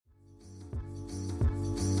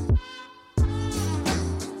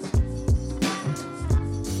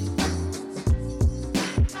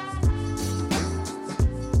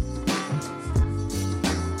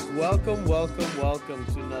Welcome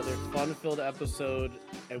to another fun-filled episode.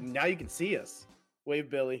 And now you can see us. Wave,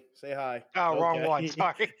 Billy. Say hi. Oh, wrong one.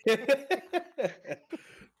 Sorry.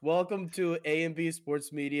 Welcome to A&B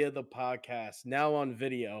Sports Media, the podcast, now on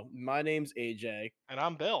video. My name's AJ. And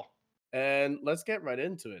I'm Bill. And let's get right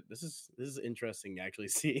into it. This is interesting, actually,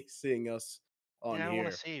 seeing us on I here.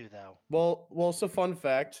 want to see you, though. Well, so fun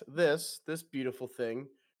fact, this beautiful thing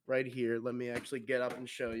right here, let me actually get up and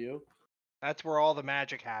show you. That's where all the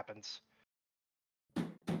magic happens.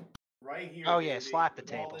 Right here. Oh, yeah, baby, slap the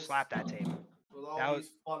with all table. this Slap that stuff, table. with all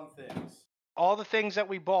these fun things. All the things that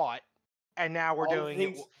we bought, and now we're doing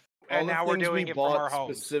it. And now we're doing it from our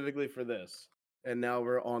homes. Specifically for this. And now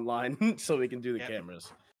we're online so we can do the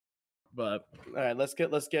cameras. But all right, let's get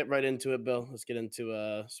right into it, Bill. Let's get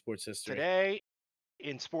into sports history. Today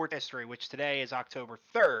in sports history, which today is October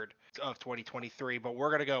 3rd of 2023, but we're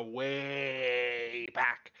going to go way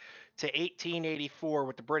back to 1884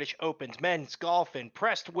 with the British Opens men's golf in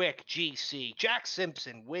Prestwick, GC. Jack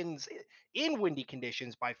Simpson wins in windy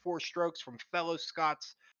conditions by 4 strokes from fellow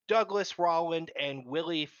Scots Douglas Rolland and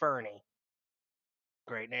Willie Fernie.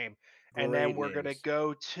 Great name. And then we're going to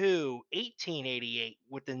go to 1888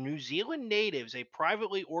 with the New Zealand Natives, a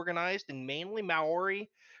privately organized and mainly Maori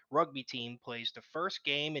rugby team, plays the first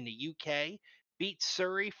game in the UK, beats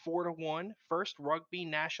Surrey 4-1, first rugby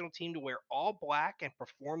national team to wear all black and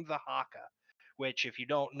perform the haka, which, if you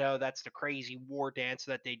don't know, that's the crazy war dance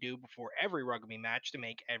that they do before every rugby match to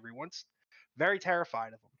make everyone very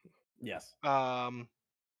terrified of them. Yes.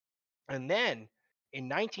 And then in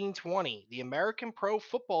 1920, the American Pro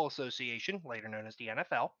Football Association, later known as the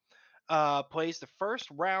NFL, plays the first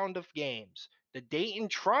round of games. The Dayton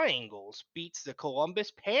Triangles beats the Columbus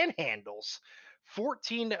Panhandles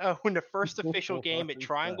 14-0 in the first official game at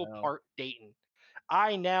Triangle Park, Dayton.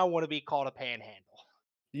 I now want to be called a Panhandle.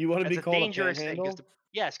 You want to be called a Panhandle?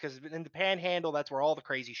 Yes, because in the Panhandle, that's where all the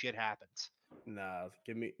crazy shit happens. Nah,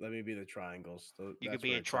 let me be the Triangles. You could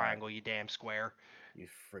be a triangle, you damn square. You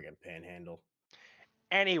friggin' Panhandle.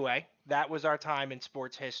 Anyway, that was our time in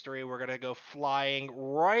sports history. We're going to go flying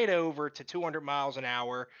right over to 200 miles an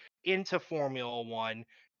hour into Formula One.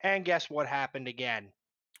 And guess what happened again?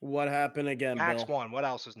 What happened again, Max Bill? won. What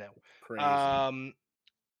else is new? Crazy.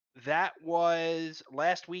 That was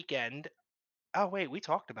last weekend. Oh, wait, we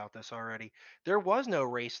talked about this already. There was no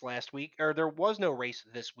race last week, or there was no race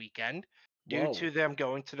this weekend due to them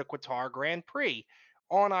going to the Qatar Grand Prix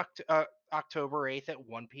on October 8th at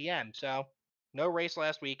 1 p.m. So no race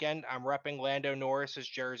last weekend. I'm repping Lando Norris's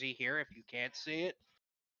jersey here. If you can't see it,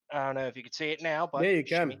 I don't know if you can see it now, but yeah, you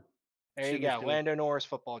can. There you go, Lando Norris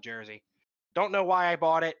football jersey. Don't know why I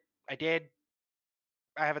bought it. I did.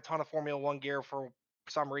 I have a ton of Formula One gear for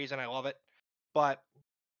some reason. I love it, but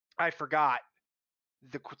I forgot.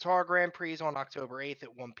 The Qatar Grand Prix is on October 8th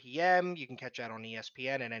at 1 p.m. You can catch that on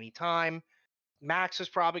ESPN at any time. Max is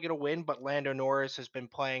probably going to win, but Lando Norris has been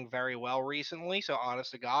playing very well recently. So,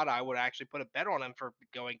 honest to God, I would actually put a bet on him for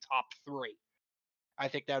going top 3. I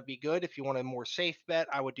think that would be good. If you want a more safe bet,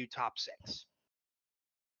 I would do top 6.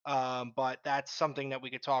 But that's something that we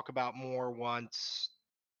could talk about more once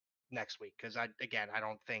next week. Because, I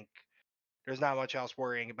don't think there's not much else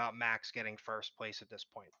worrying about Max getting first place at this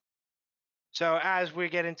point. So as we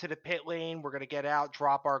get into the pit lane, we're going to get out,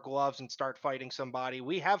 drop our gloves, and start fighting somebody.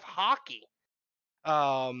 We have hockey.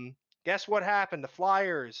 Guess what happened? The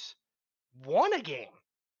Flyers won a game.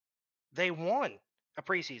 They won a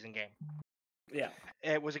preseason game. Yeah.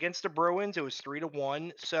 It was against the Bruins. It was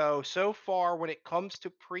 3-1. So far, when it comes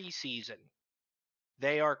to preseason,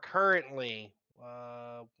 they are currently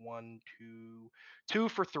 2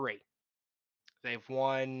 for 3. They've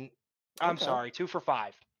won. I'm sorry, 2 for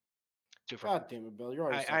 5. God damn it, Bill! You're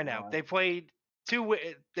already. I know. They played 2.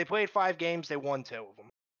 They played 5 games. They won 2 of them.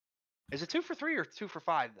 Is it 2 for 3 or 2 for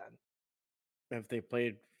 5 then? If they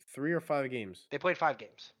played 3 or 5 games. They played 5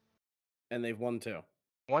 games. And they've won 2.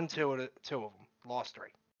 Won 2 of them. Lost 3.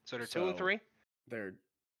 So they're 2 and 3.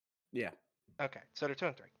 Yeah. Okay, so they're 2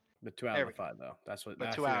 and 3. But 2 out of 5 though. That's what.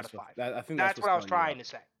 But 2 out of 5. I think that's what I was trying to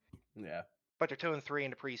say. Yeah. But they're 2 and 3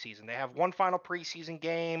 in the preseason. They have one final preseason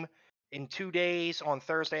game in 2 days on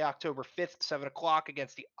Thursday, October 5th, 7 o'clock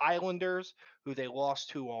against the Islanders, who they lost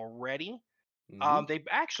to already. Mm-hmm. They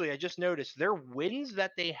actually, I just noticed their wins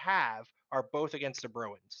that they have are both against the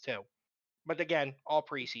Bruins too. But again, all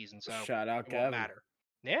preseason, so shout out it won't matter.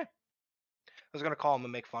 Yeah, I was gonna call him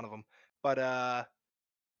and make fun of him, but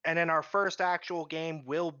and then our first actual game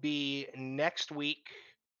will be next week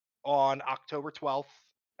on October 12th.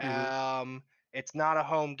 Mm-hmm. It's not a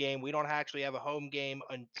home game. We don't actually have a home game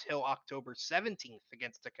until October 17th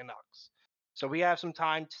against the Canucks. So we have some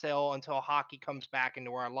time still until hockey comes back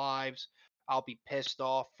into our lives. I'll be pissed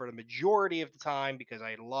off for the majority of the time because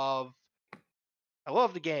I love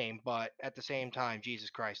the game, but at the same time, Jesus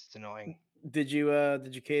Christ, it's annoying. Did you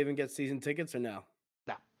cave and get season tickets or no?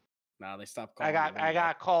 No. No, they stopped calling. I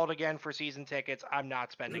got called again for season tickets. I'm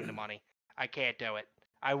not spending the money. I can't do it.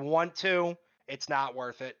 I want to. It's not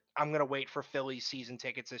worth it. I'm gonna wait for Philly's season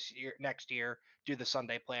tickets next year. Do the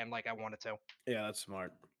Sunday plan like I wanted to. Yeah, that's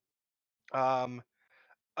smart. All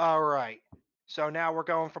right. So now we're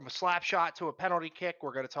going from a slap shot to a penalty kick.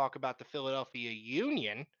 We're going to talk about the Philadelphia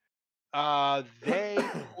Union. They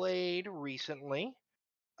played recently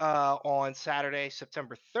on Saturday,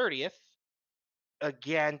 September 30th,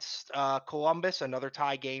 against Columbus, another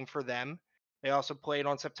tie game for them. They also played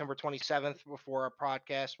on September 27th before our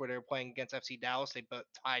podcast where they were playing against FC Dallas. They both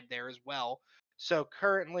tied there as well. So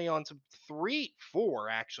currently on to 4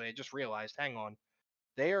 actually. I just realized. Hang on.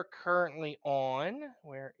 They are currently on.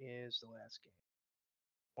 Where is the last game?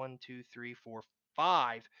 1, 2, 3, 4,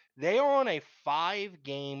 5. They are on a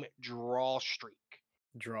 5-game draw streak.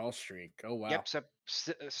 Draw streak. Oh wow. Yep. So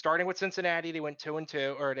starting with Cincinnati, they went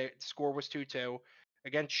 2-2, or the score was 2-2.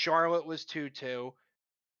 Against Charlotte was 2-2.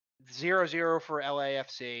 0-0 for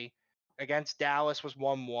LAFC. Against Dallas was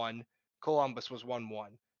 1-1. Columbus was 1-1.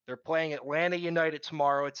 They're playing Atlanta United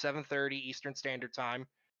tomorrow at 7:30 Eastern Standard Time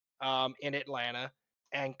in Atlanta.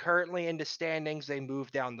 And currently in the standings, they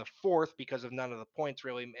moved down to 4th because of none of the points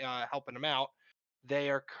really helping them out. They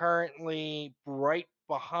are currently right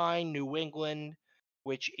behind New England,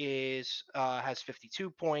 which is has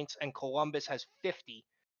 52 points, and Columbus has 50.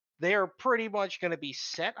 They are pretty much going to be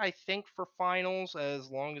set, I think, for finals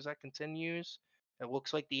as long as that continues. It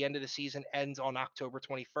looks like the end of the season ends on October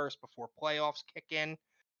 21st before playoffs kick in.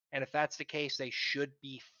 And if that's the case, they should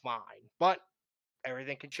be fine. But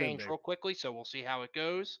everything can change real quickly, so we'll see how it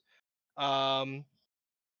goes. So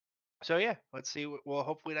yeah, let's see. Well,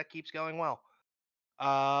 hopefully that keeps going well.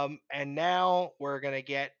 And now we're gonna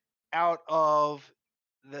get out of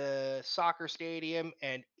the soccer stadium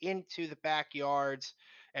and into the backyards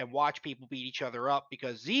and watch people beat each other up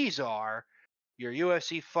because these are your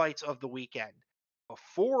UFC fights of the weekend.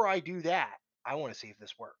 Before I do that, I want to see if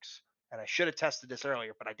this works. And I should have tested this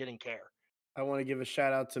earlier, but I didn't care. I want to give a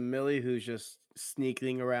shout out to Millie, who's just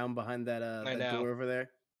sneaking around behind that door over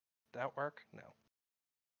there. That work? No.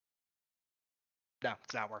 No,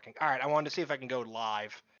 it's not working. All right, I wanted to see if I can go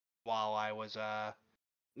live while I was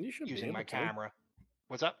using my camera.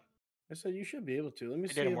 What's up? I said you should be able to. Let me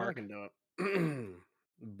see if I can do it.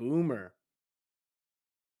 Boomer.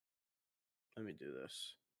 Let me do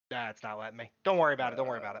this. Nah, it's not letting me. Don't worry about it. Don't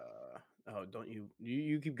worry about it. Oh, don't you?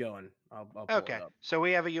 You keep going. I'll pull it up. So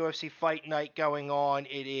we have a UFC fight night going on.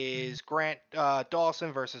 It is Grant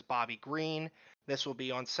Dawson versus Bobby Green. This will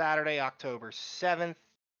be on Saturday, October 7th.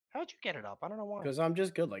 How'd you get it up? I don't know why. Because I'm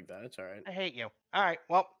just good like that. It's all right. I hate you. All right.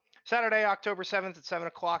 Well, Saturday, October 7th at 7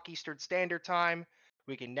 o'clock Eastern Standard Time.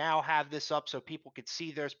 We can now have this up so people could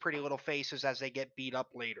see those pretty little faces as they get beat up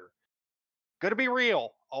later. Gonna be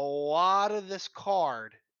real. A lot of this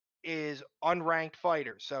card is unranked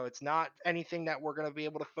fighters, so it's not anything that we're going to be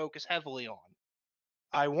able to focus heavily on.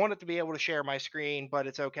 I wanted to be able to share my screen, but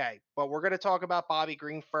it's okay. But we're going to talk about Bobby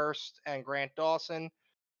Green first and Grant Dawson,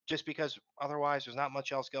 just because otherwise there's not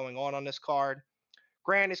much else going on this card.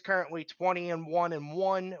 Grant is currently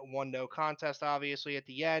 20-1-1, one no contest, obviously, at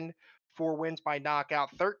the end. 4 wins by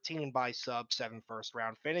knockout, 13 by sub, 7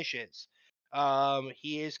 first-round finishes.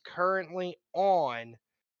 He is currently on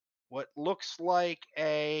what looks like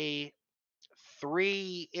a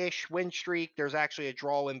 3-ish win streak. There's actually a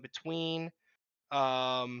draw in between.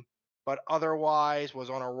 But otherwise was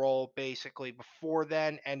on a roll basically before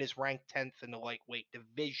then and is ranked 10th in the lightweight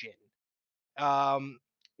division.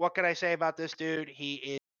 What can I say about this dude?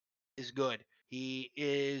 He is good. He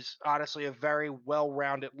is honestly a very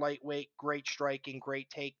well-rounded lightweight, great striking, great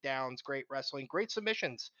takedowns, great wrestling, great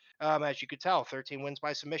submissions. As you could tell, 13 wins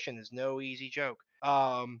by submission is no easy joke.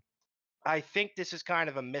 I think this is kind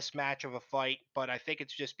of a mismatch of a fight, but I think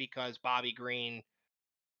it's just because Bobby Green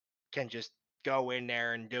can just go in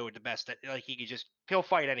there and do it the best. Like he'll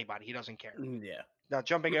fight anybody. He doesn't care. Yeah. Now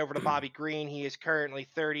jumping over to Bobby Green, he is currently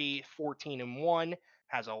 30-14-1,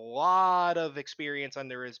 has a lot of experience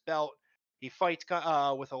under his belt. He fights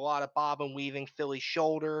with a lot of bob and weaving, Philly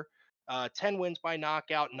shoulder. 10 wins by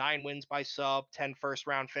knockout, 9 wins by sub, 10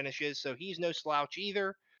 first-round finishes. So he's no slouch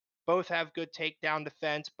either. Both have good takedown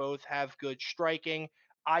defense. Both have good striking.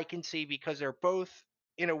 I can see because they're both,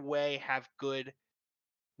 in a way, have good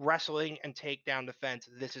wrestling and takedown defense.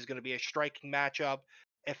 This is going to be a striking matchup.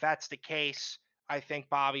 If that's the case, I think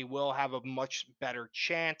Bobby will have a much better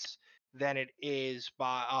chance. than it is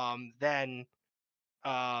by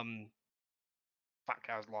fuck,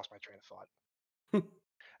 I lost my train of thought. I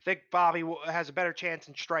think Bobby has a better chance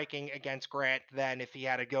in striking against Grant than if he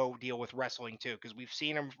had to go deal with wrestling too, because we've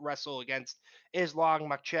seen him wrestle against Islam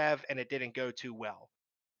Makhachev and it didn't go too well.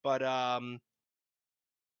 But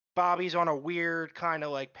Bobby's on a weird kind of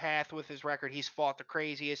like path with his record. He's fought the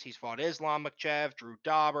craziest. He's fought Islam Makhachev, Drew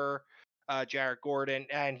Dauber, Jarrett Gordon,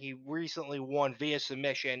 and he recently won via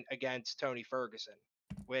submission against Tony Ferguson,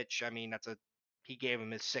 which, I mean, he gave him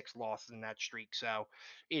his 6th loss in that streak, so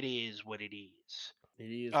it is what it is. It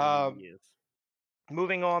is what it is.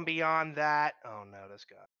 Moving on beyond that, oh no, this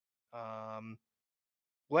guy.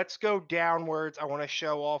 Let's go downwards. I want to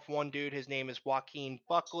show off one dude. His name is Joaquin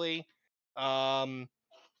Buckley.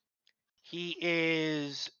 He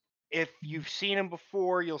is, if you've seen him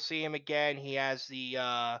before, you'll see him again. He has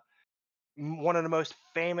the one of the most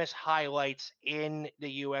famous highlights in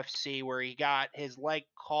the UFC where he got his leg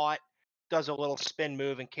caught, does a little spin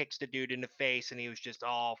move and kicks the dude in the face, and he was just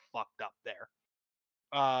all fucked up there.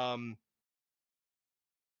 That's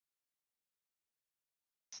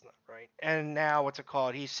not right. And now what's it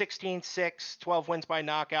called? He's 16-6, 12 wins by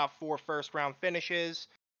knockout, 4 first-round finishes,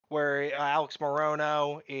 where Alex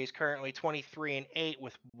Morono is currently 23-8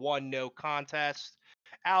 with 1 no contest.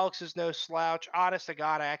 Alex is no slouch. Honest to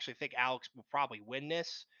God, I actually think Alex will probably win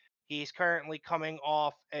this. He's currently coming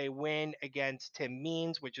off a win against Tim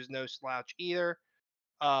Means, which is no slouch either.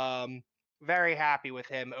 Very happy with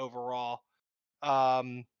him overall.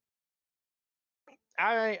 I'm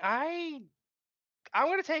going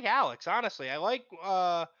to take Alex, honestly. I like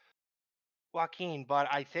Joaquin, but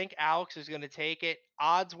I think Alex is going to take it.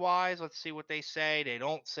 Odds-wise, let's see what they say. They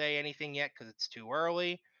don't say anything yet because it's too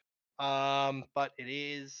early. But it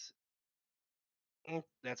is...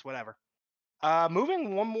 that's whatever.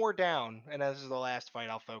 Moving one more down, and this is the last fight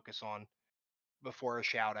I'll focus on before a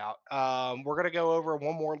shout-out. We're going to go over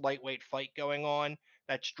one more lightweight fight going on.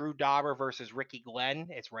 That's Drew Dauber versus Ricky Glenn.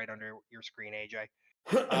 It's right under your screen, AJ.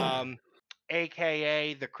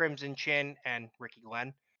 AKA the Crimson Chin and Ricky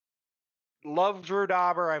Glenn. Love Drew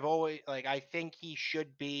Dauber. I think he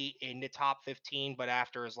should be in the top 15, but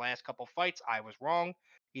after his last couple fights, I was wrong.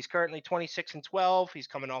 He's currently 26-12. He's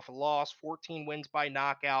coming off a loss, 14 wins by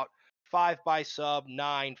knockout, 5 by sub,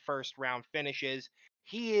 9 first-round finishes.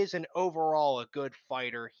 He is overall a good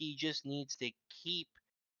fighter. He just needs to keep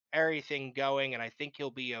everything going, and I think he'll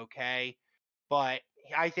be okay. But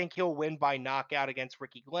I think he'll win by knockout against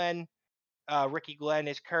Ricky Glenn. Ricky Glenn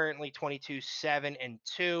is currently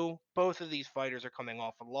 22-7-2. Both of these fighters are coming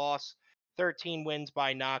off a loss. 13 wins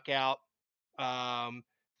by knockout,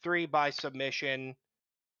 3 by submission,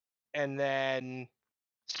 and then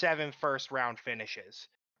 7 first-round finishes.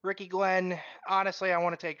 Ricky Glenn, honestly, I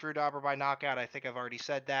want to take Drew Dauber by knockout. I think I've already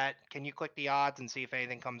said that. Can you click the odds and see if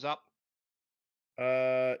anything comes up?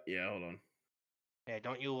 Yeah, hold on. Yeah,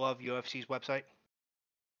 don't you love UFC's website?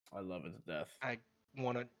 I love it to death. I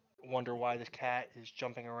wonder why this cat is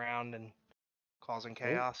jumping around and causing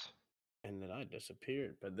chaos. And then I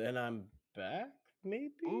disappeared, but then I'm back,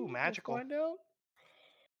 maybe? Ooh, magical. Find out?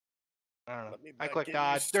 I don't know. I clicked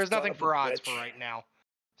odds. There's nothing for odds for right now.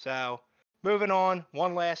 So, moving on.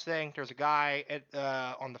 One last thing. There's a guy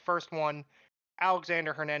on the first one.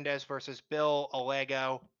 Alexander Hernandez versus Bill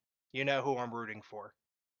Alego. You know who I'm rooting for.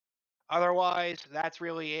 Otherwise, that's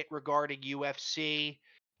really it regarding UFC.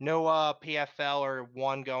 No PFL or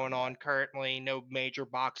one going on currently. No major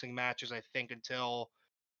boxing matches, I think, until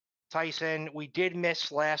Tyson. We did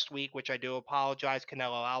miss last week, which I do apologize.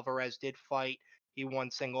 Canelo Alvarez did fight. He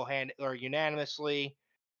won single-handed or unanimously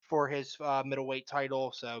for his middleweight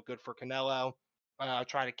title, so good for Canelo.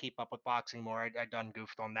 Try to keep up with boxing more. I done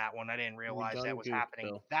goofed on that one. I didn't realize that was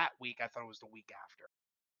happening that week. I thought it was the week after.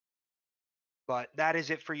 But that is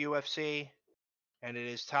it for UFC, and it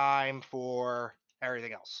is time for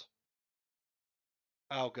everything else.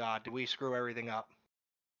 Oh, God. Did we screw everything up?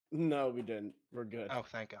 No, we didn't. We're good. Oh,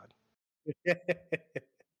 thank God.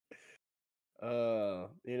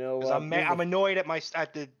 You know what? I'm annoyed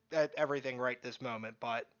at everything right this moment,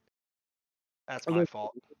 but that's my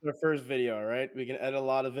fault. It's our first video, all right? We can edit a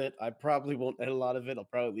lot of it. I probably won't edit a lot of it. I'll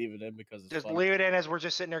probably leave it in because it's funny. Leave it in as we're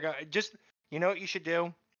just sitting there going. Just, you know what you should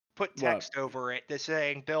do? Put text over it that's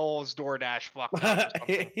saying Bill's DoorDash fucked up or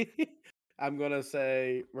something. I'm gonna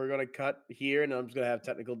say we're gonna cut here, and I'm just gonna have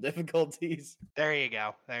technical difficulties. There you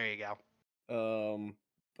go.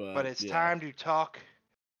 But it's time to talk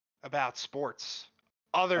about sports.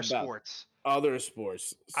 Other sports. I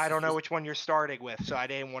don't know which one you're starting with, so I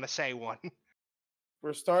didn't want to say one.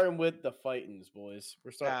 We're starting with the Fightins, boys.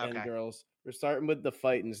 And girls. We're starting with the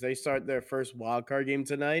Fightins. They start their first wildcard game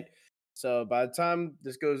tonight. So by the time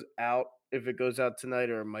this goes out, if it goes out tonight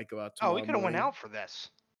or it might go out Oh, we tomorrow could have went morning. out for this.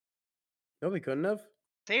 No, we couldn't have.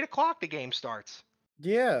 It's 8 o'clock. The game starts.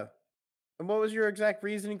 Yeah. And what was your exact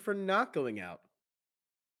reasoning for not going out?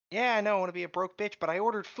 Yeah, I know. I want to be a broke bitch, but I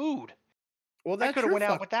ordered food. Well, I that's could have your went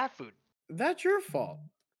out fuck. with that food. That's your fault.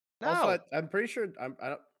 Also, No. I'm pretty sure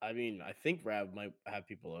I mean, I think Rav might have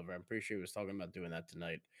people over. I'm pretty sure he was talking about doing that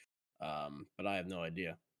tonight. But I have no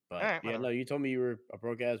idea. All But right, yeah, whatever. no, you told me you were a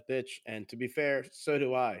broke ass bitch, and to be fair, so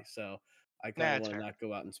do I. So I kind Nah, of it's want to fair. not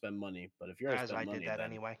go out and spend money. But if you're gonna As spend I did money, that then.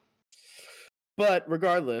 anyway. But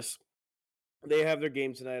regardless, they have their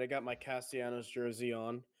game tonight. I got my Castellanos jersey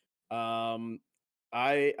on. Um,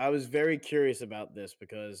 I was very curious about this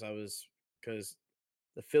because because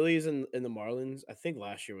the Phillies and the Marlins. I think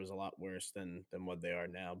last year was a lot worse than what they are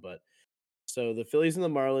now. But so the Phillies and the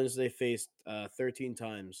Marlins they faced 13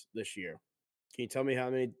 times this year. Can you tell me how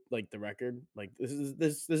many like the record? Like this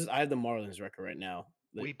is I have the Marlins record right now.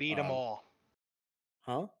 We beat them all.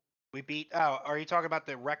 Huh? We beat. Oh, are you talking about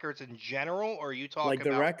the records in general, or are you Like talking the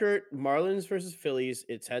about? record, Marlins versus Phillies,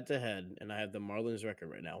 it's head to head, and I have the Marlins record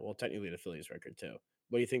right now. Well, technically the Phillies record too.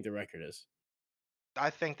 What do you think the record is? I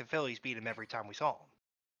think the Phillies beat them every time we saw them.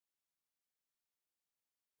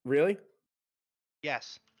 Really?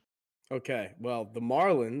 Yes. Okay. Well, the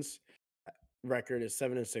Marlins record is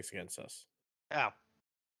 7-6 against us. Oh.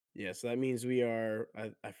 Yeah, so that means we are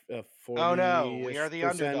Oh no, we 40-ish are the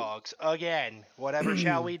percent, underdogs again. Whatever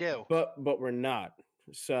shall we do? but we're not.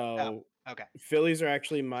 Oh. So Okay. Phillies are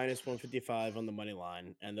actually minus 155 on the money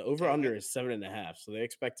line, and the over under is 7.5. So they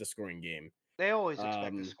expect a scoring game. They always expect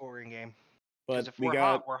a Um, scoring game. Because but if we we're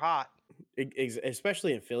got hot, we're hot.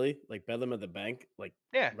 especially in Philly, like Bedlam at the Bank, like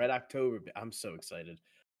Yeah. Red October. I'm so excited.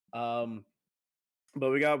 But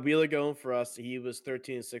we got Wheeler going for us. He was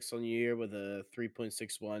 13-6 on the year with a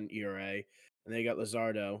 3.61 ERA. And they got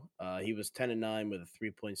Luzardo. He was 10-9 with a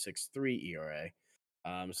 3.63 ERA.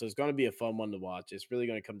 So it's going to be a fun one to watch. It's really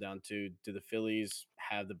going to come down to do the Phillies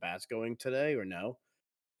have the bats going today or no?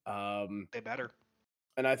 They better.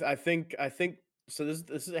 And I think so.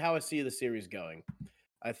 This is how I see the series going.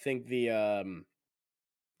 I think the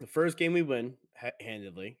first game we win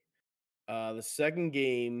handedly. The second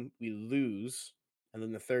game we lose, and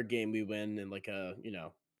then the third game we win in like a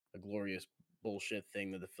glorious bullshit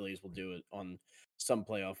thing that the Phillies will do it on some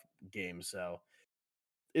playoff games. So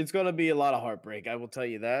it's gonna be a lot of heartbreak, I will tell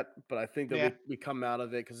you that. But I think that Yeah. we come out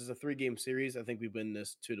of it because it's a 3-game series. I think we win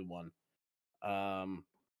this 2-1. Um,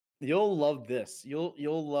 you'll love this. You'll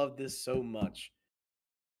love this so much.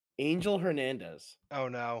 Angel Hernandez. Oh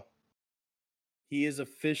no. He is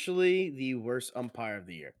officially the worst umpire of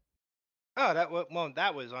the year. Oh, that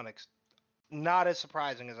was not as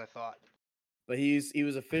surprising as I thought. But he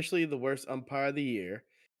was officially the worst umpire of the year.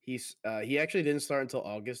 He actually didn't start until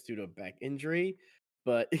August due to a back injury,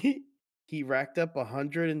 but he racked up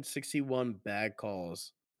 161 bad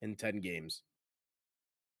calls in 10 games,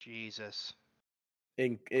 Jesus.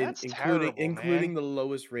 in That's terrible, including man. the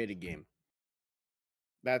lowest rated game.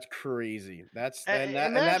 That's crazy. And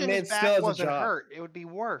that Imagine his man still back has a wasn't job. hurt. It would be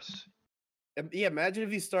worse. Yeah, imagine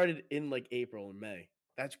if he started in like April or May.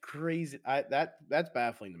 That's crazy. That's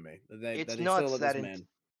baffling to me that It's they still nuts let that this in man.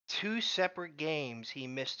 2 separate games he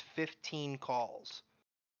missed 15 calls.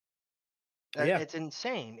 Yeah, It's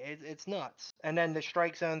insane. It's nuts. And then the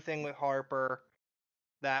strike zone thing with Harper,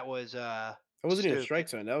 that was it wasn't even a stupid. strike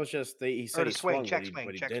zone. That was just he Or said the he swing, swung, check swing,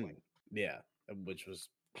 but he check swing. didn't. Yeah, which was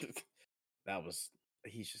that was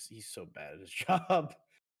he's so bad at his job.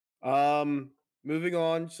 Moving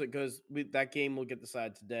on, so because that game will get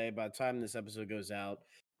decided today. By the time this episode goes out,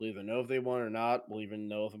 we'll either know if they won or not. We'll even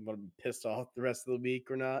know if I'm going to be pissed off the rest of the week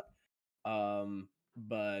or not.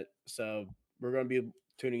 But so we're going to be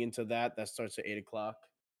tuning into that. That starts at 8 o'clock.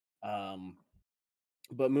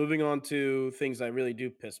 But moving on to things that really do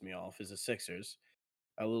piss me off is the Sixers.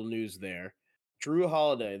 A little news there. Drew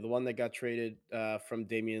Holiday, the one that got traded from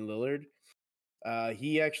Damian Lillard,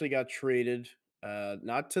 he actually got traded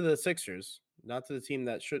not to the Sixers, not to the team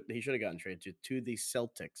that he should have gotten traded to the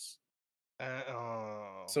Celtics.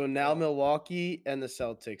 So now Milwaukee and the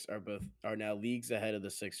Celtics are now leagues ahead of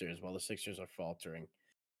the Sixers, while the Sixers are faltering.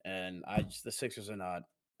 And the Sixers are not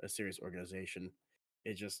a serious organization.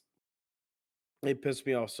 It pissed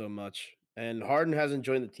me off so much. And Harden hasn't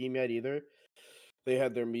joined the team yet either. They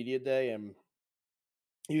had their media day, and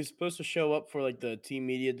he was supposed to show up for like the team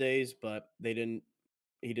media days, but they didn't.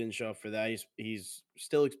 He didn't show up for that. He's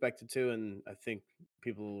still expected to, and I think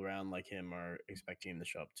people around like him are expecting him to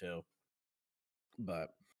show up too. But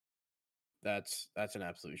that's an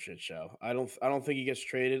absolute shit show. I don't think he gets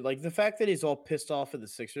traded. Like the fact that he's all pissed off at the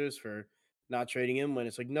Sixers for not trading him when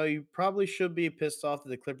it's like, no, you probably should be pissed off that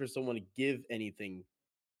the Clippers don't want to give anything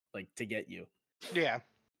like to get you. Yeah.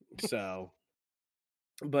 So,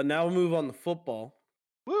 but now we'll move on to football.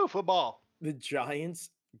 Woo, football. The Giants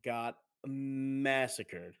got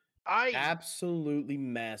massacred. I Absolutely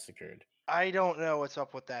massacred. don't know what's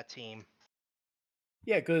up with that team.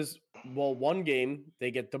 Yeah, because one game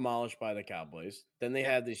they get demolished by the Cowboys. Then they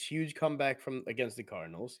had this huge comeback from against the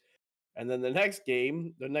Cardinals. And then the next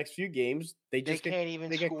game, the next few games, they can't even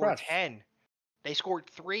get score crushed. 10. They scored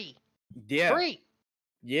 3. Yeah. 3.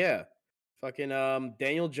 Yeah. Fucking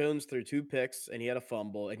Daniel Jones threw 2 picks and he had a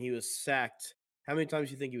fumble and he was sacked. How many times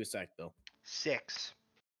do you think he was sacked, Bill? 6.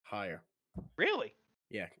 Higher. Really?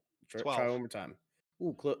 Yeah. Try 12. one more time.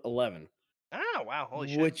 Ooh, 11. Oh, wow. Holy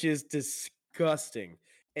shit. Which is disgusting.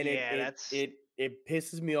 And Yeah, it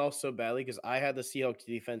pisses me off so badly because I had the Seahawks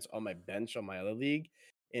defense on my bench on my other league.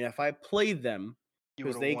 And if I played them, you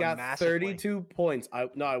because would've they won got massively. 32 points, I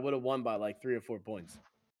would have won by like 3 or 4 points.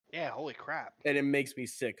 Yeah, holy crap. And it makes me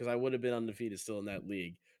sick because I would have been undefeated still in that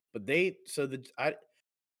league. But the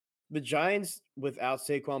Giants without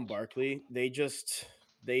Saquon Barkley, they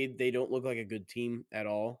don't look like a good team at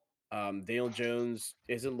all. Daniel Jones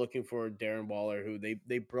isn't looking for Darren Waller, who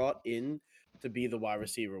they brought in to be the wide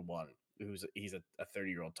receiver one, he's a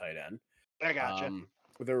 30-year-old tight end. I gotcha.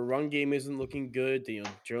 Their run game isn't looking good. Daniel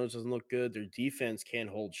Jones doesn't look good. Their defense can't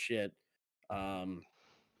hold shit. And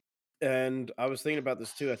I was thinking about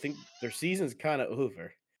this too. I think their season's kind of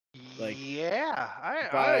over. Like, yeah,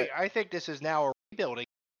 I think this is now a rebuilding.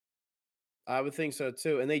 I would think so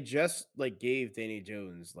too. And they just like gave Danny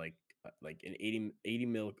Jones like an 80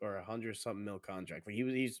 mil or 100 something mil contract. Like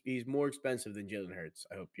he's more expensive than Jalen Hurts.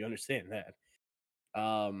 I hope you understand that.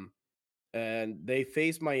 And they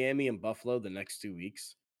face Miami and Buffalo the next 2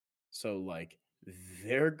 weeks. So like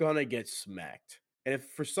they're gonna get smacked. And if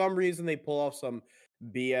for some reason they pull off some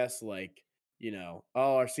BS like, oh,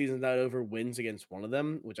 our season's not over, wins against one of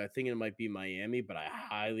them, which I think it might be Miami, but I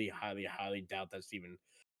highly, highly, highly doubt that's even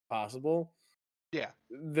possible. Yeah.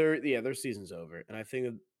 Their season's over. And I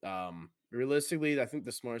think realistically, I think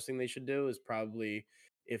the smartest thing they should do is probably,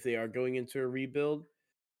 if they are going into a rebuild,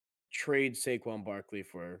 trade Saquon Barkley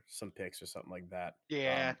for some picks or something like that.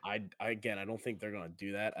 Yeah. I don't think they're gonna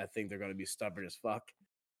do that. I think they're gonna be stubborn as fuck,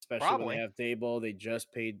 especially Probably. when they have Daboll. They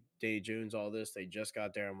just paid Danny Jones all this. They just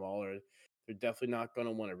got Darren Waller. They're definitely not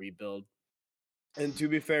gonna want to rebuild. And to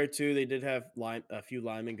be fair, too, they did have a few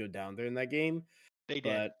linemen go down there in that game. They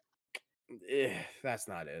did. But that's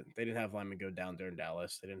not it. They didn't have linemen go down during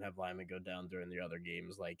Dallas. They didn't have linemen go down during the other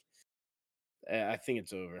games. Like, I think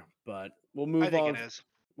it's over. But we'll move on. I think it is.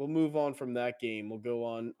 We'll move on from that game. We'll go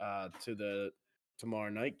on to the tomorrow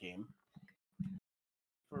night game.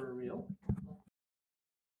 For real?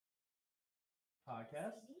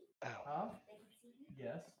 Podcast? Oh. Huh?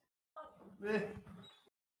 Yes.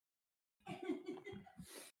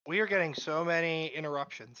 We are getting so many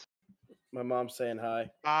interruptions. My mom's saying hi.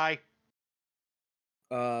 Hi.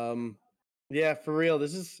 Yeah, for real.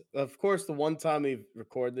 This is, of course, the one time we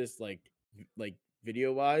record this, like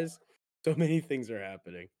video wise. So many things are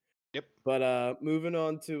happening. Yep. But moving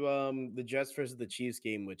on to the Jets versus the Chiefs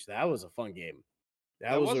game, which that was a fun game.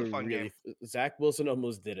 That was a fun game. Zach Wilson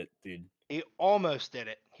almost did it, dude. He almost did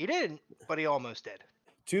it. He didn't, but he almost did.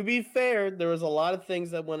 To be fair, there was a lot of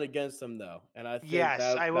things that went against him, though, and I think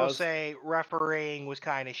I will say refereeing was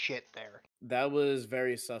kind of shit there. That was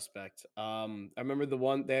very suspect. I remember the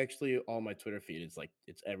one they actually on my Twitter feed.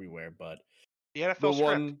 It's everywhere, but the NFL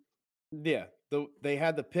script. Yeah, they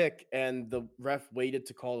had the pick, and the ref waited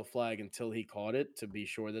to call the flag until he caught it to be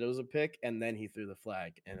sure that it was a pick, and then he threw the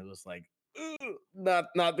flag, and it was like,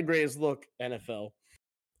 not the greatest look, NFL.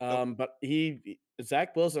 But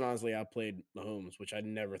Zach Wilson honestly outplayed Mahomes, which I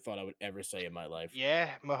never thought I would ever say in my life. Yeah,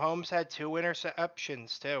 Mahomes had 2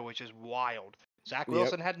 interceptions too, which is wild. Zach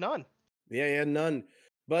Wilson had none. Yeah, he had none.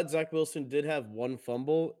 But Zach Wilson did have 1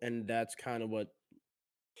 fumble, and that's kind of what.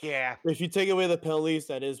 Yeah. If you take away the penalties,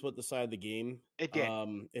 that is what decided the game. It did.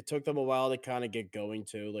 It took them a while to kind of get going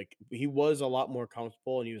too. Like he was a lot more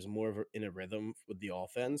comfortable, and he was more in a rhythm with the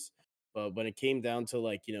offense. But when it came down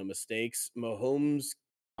to mistakes, Mahomes,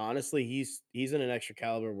 honestly, he's in an extra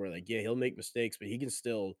caliber where he'll make mistakes, but he can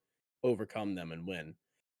still overcome them and win.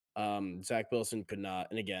 Zach Wilson could not,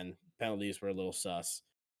 and again, penalties were a little sus.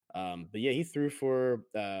 But yeah, he threw for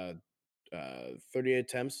 38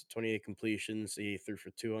 attempts, 28 completions. He threw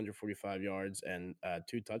for 245 yards and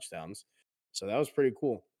 2 touchdowns. So that was pretty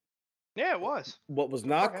cool. Yeah, it was. What was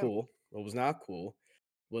not cool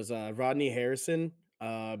was Rodney Harrison.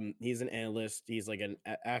 He's an analyst. He's like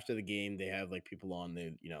after the game, they have like people on.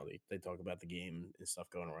 They talk about the game and stuff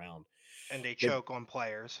going around. And they They, choke on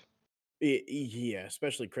players. yeah,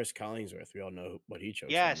 especially Chris Collingsworth. We all know what he chokes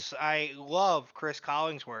on. Yes, I love Chris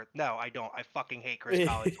Collingsworth. No, I don't. I fucking hate Chris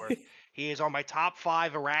Collingsworth. He is on my top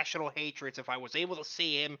 5 irrational hatreds. If I was able to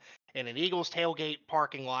see him in an Eagles tailgate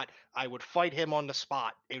parking lot, I would fight him on the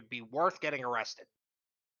spot. It would be worth getting arrested.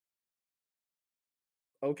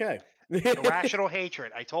 Okay. Irrational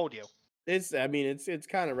hatred. I told you. I mean, it's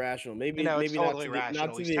kind of rational. You Maybe know, it's maybe not totally to the not rational.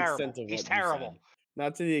 to He's the extent terrible. of He's what you said. terrible.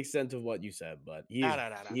 Not to the extent of what you said, but No, no,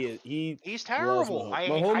 no, no. he He's loves terrible.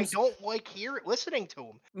 Mahomes. I don't like listening to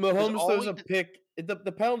him because Mahomes all throws he a pick.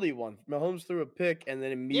 The penalty one. Mahomes threw a pick, and then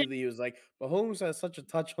yeah, immediately he was like, "Mahomes has such a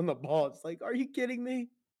touch on the ball." It's like, are you kidding me?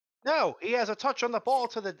 no, he has a touch on the ball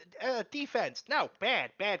to the defense. No,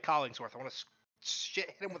 bad Collingsworth. I want to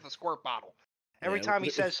hit him with a squirt bottle. Every Yeah, time he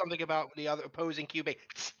says something about the other opposing QB,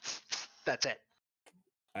 that's it.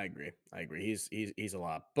 I agree. He's a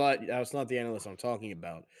lot, but that's not the analyst I'm talking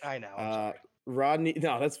about. I know. I'm sorry. Rodney.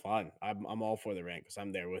 No, that's fine. I'm all for the rant because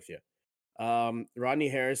I'm there with you. Rodney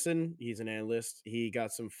Harrison, he's an analyst. He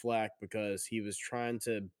got some flack because he was trying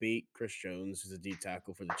to bait Chris Jones, who's a D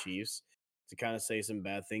tackle for the Chiefs, to kind of say some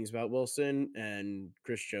bad things about Wilson. And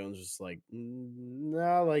Chris Jones was like,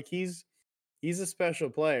 no, like he's a special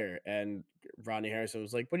player. And Rodney Harrison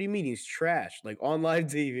was like, what do you mean he's trash? Like on live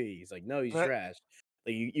TV. He's like, no, he's trash.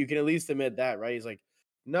 Like you can at least admit that, right? He's like,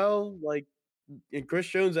 no, like and Chris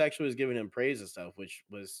Jones actually was giving him praise and stuff, which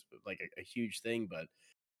was like a huge thing. But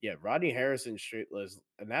yeah, Rodney Harrison straight was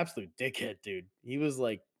an absolute dickhead, dude. He was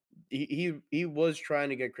like, he was trying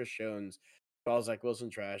to get Chris Jones, calls like Wilson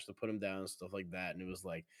trash to put him down and stuff like that. And it was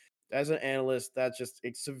like, as an analyst, that's just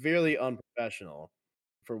it's severely unprofessional,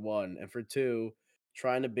 for one, and for two,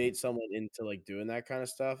 trying to bait someone into like doing that kind of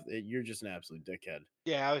stuff. You're just an absolute dickhead.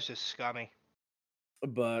 Yeah, I was just scummy.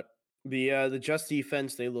 But the Jets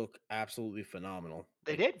defense, they look absolutely phenomenal.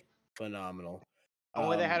 They Like did. phenomenal.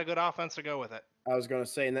 Only they had a good offense to go with it. I was gonna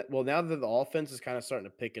say that. Well, now that the offense is kind of starting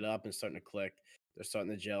to pick it up and starting to click, they're starting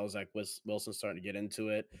to gel. Zach Wilson's starting to get into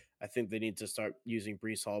it. I think they need to start using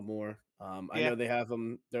Brees Hall more. I Yeah. know they have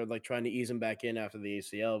him. They're like trying to ease him back in after the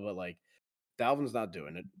ACL, but like Dalvin's not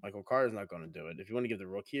doing it. Michael Carter's not going to do it. If you want to give the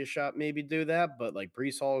rookie a shot, maybe do that. But like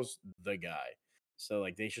Brees Hall's the guy, so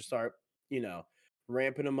like they should start,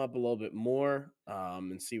 ramping him up a little bit more,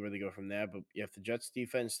 and see where they go from there. But if the Jets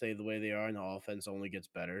defense stay the way they are and the offense only gets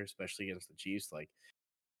better, especially against the Chiefs, like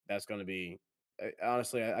that's going to be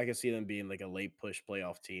honestly, I can see them being like a late push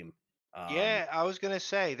playoff team. Yeah, I was gonna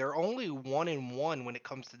say they're only 1-1 when it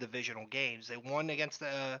comes to divisional games. They won against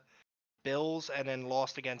the Bills and then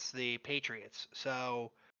lost against the Patriots.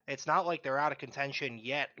 So it's not like they're out of contention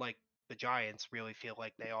yet, like the Giants really feel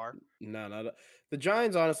like they are. No, not the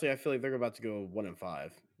Giants. Honestly, I feel like they're about to go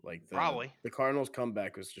 1-5. Like Probably. the Cardinals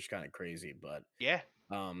comeback was just kind of crazy, but Yeah.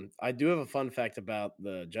 I do have a fun fact about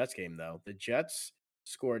the Jets game, though. The Jets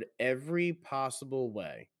scored every possible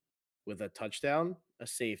way with a touchdown, a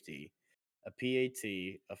safety, a PAT,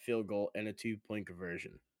 a field goal, and a 2-point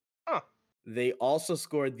conversion. Huh. They also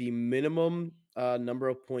scored the minimum number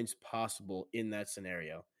of points possible in that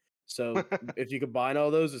scenario. So if you combine all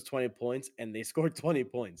those, it's 20 points, and they scored 20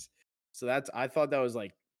 points. So I thought that was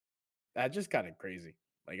like, that's just kind of crazy.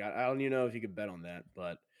 Like, I don't even know if you could bet on that,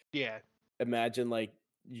 but Yeah. imagine like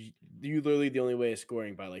you literally the only way of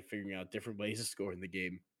scoring by like figuring out different ways to score in the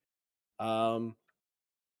game. Um,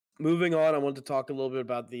 Moving on, I want to talk a little bit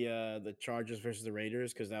about the Chargers versus the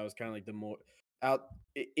Raiders because that was kind of like the more out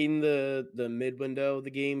in the mid window of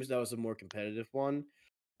the games. That was a more competitive one.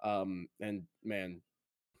 And man,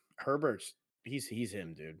 Herbert's he's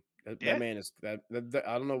him, dude. That Yeah. man is I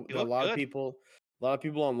don't know. He A looked lot of good. people,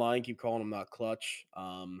 online keep calling him not clutch.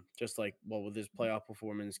 Just like with his playoff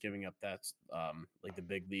performance, giving up that's like the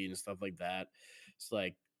big lead and stuff like that. It's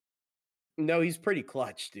like no, he's pretty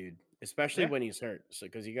clutch, dude. Especially Yeah. when he's hurt. So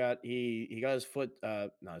because he got his foot,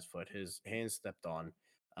 not his foot, his hand stepped on,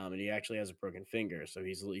 and he actually has a broken finger. So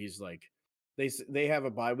he's like they have a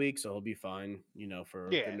bye week, so he'll be fine, for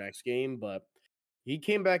the Yeah. next game. But he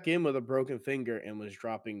came back in with a broken finger and was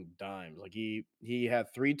dropping dimes. Like he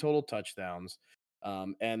had 3 total touchdowns,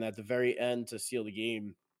 and at the very end to seal the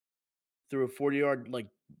game, threw a 40-yard like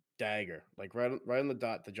dagger, like right on the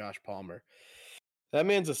dot to Josh Palmer. That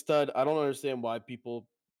man's a stud. I don't understand why people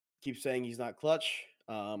keep saying he's not clutch.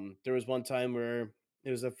 There was one time where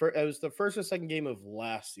it was the first or second game of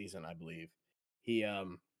last season, I believe. He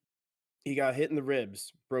he got hit in the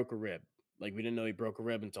ribs, broke a rib. Like we didn't know he broke a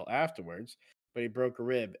rib until afterwards. but he broke a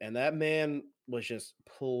rib, and that man was just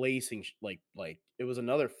placing like it was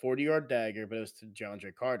another 40-yard dagger, but it was to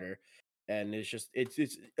DeAndre Carter, and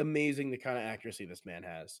it's amazing the kind of accuracy this man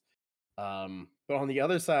has. But on the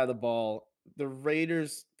other side of the ball, the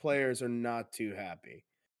Raiders players are not too happy.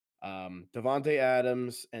 Devontae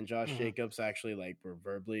Adams and Josh Mhm. Jacobs actually were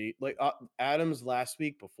verbally Adams last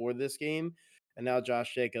week before this game, and now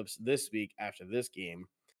Josh Jacobs this week after this game.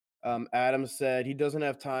 Adams said he doesn't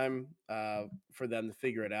have time for them to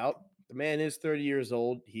figure it out. The man is 30 years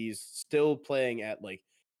old. He's still playing at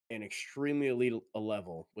an extremely elite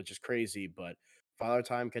level, which is crazy. But Father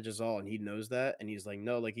Time catches all, and he knows that. And he's like,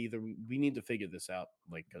 no, either we need to figure this out,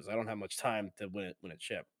 because I don't have much time to win a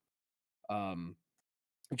chip.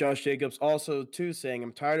 Josh Jacobs also too saying,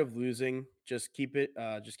 I'm tired of losing. Just keep it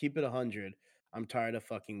 100. I'm tired of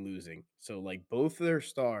fucking losing. So both of their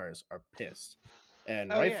stars are pissed,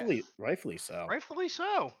 and Oh yeah, rightfully so. rightfully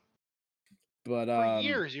so. But For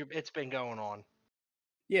years, it's been going on.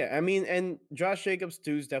 yeah, I mean, and Josh Jacobs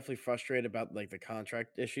too is definitely frustrated about the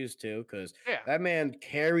contract issues too, because Yeah. that man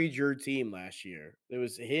carried your team last year. It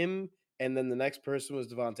was him, and then the next person was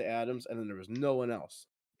Devonta Adams, and then there was no one else,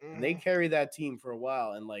 and they Mhm. carried that team for a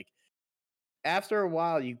while. And after a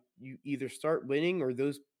while, you either start winning or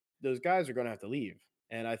those guys are going to have to leave.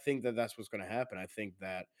 And I think that that's what's going to happen. I think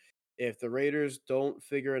that if the Raiders don't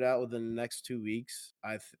figure it out within the next 2 weeks,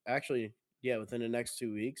 actually, yeah, within the next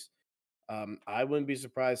 2 weeks, I wouldn't be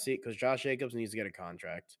surprised to see, because Josh Jacobs needs to get a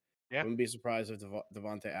contract. Yeah. Wouldn't be surprised if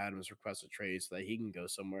Devontae Adams requests a trade so that he can go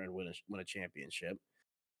somewhere and win a championship.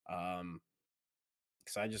 Because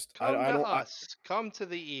Come I to don't us. Come to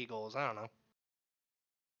the Eagles. I don't know.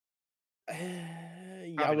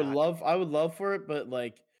 yeah, Probably not. I would love for it, but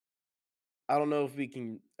I don't know if we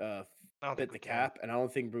can I don't think fit we the can. cap, and I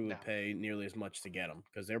don't think we No, would pay nearly as much to get them,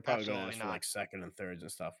 because they're probably going to absolutely ask for not. second and thirds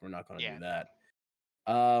and stuff. We're not going to Yeah. do that.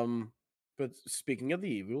 But speaking of the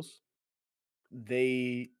Eagles,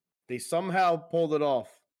 they they somehow pulled it off,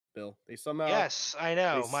 Bill. Yes, I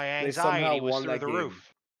know. My They somehow anxiety was won through that the game.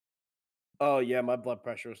 roof. Oh yeah, my blood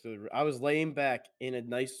pressure was through the roof. I was laying back in a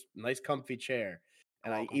nice comfy chair, You're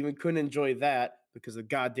and I welcome. even couldn't enjoy that because of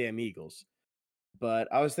goddamn Eagles. But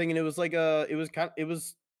I was thinking it was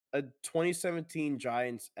a 2017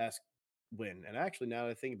 Giants esque win. And actually, now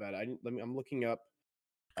that I think about it, I'm looking up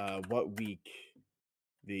what week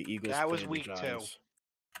the Eagles That was played the week 2. Giants.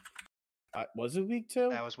 Was it week two?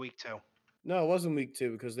 That was week 2. No, it wasn't week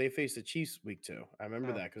two, because they faced the Chiefs week two. I remember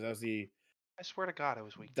No, that because I swear to God, it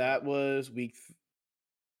was week 2. that was week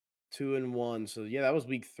 2 and 1. So yeah, that was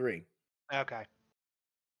week 3. Okay.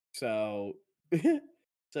 So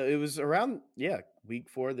so it was around, yeah, week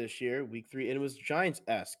 4 this year, week 3, and it was Giants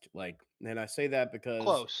esque. And I say that because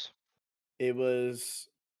Close. it was.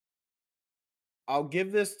 I'll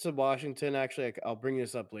give this to Washington. Actually, I'll bring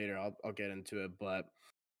this up later. I'll get into it, but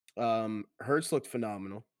Hurts looked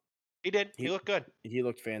phenomenal. He did. He He looked good. he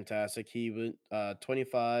looked fantastic. He went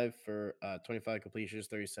 25 for 25 completions,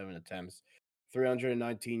 37 attempts,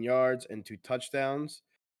 319 yards, and 2 touchdowns.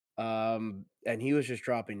 And he was just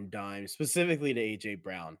dropping dimes, specifically to AJ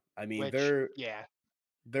Brown. I mean, Which, yeah.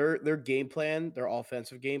 their game plan, their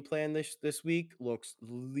offensive game plan this week looks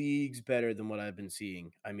leagues better than what I've been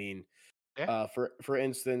seeing. I mean, Yeah. for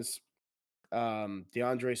instance,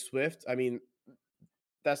 DeAndre Swift. I mean,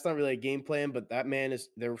 that's not really a game plan, but that man is.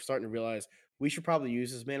 They're starting to realize we should probably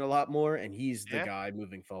use this man a lot more, and he's the Yeah. guy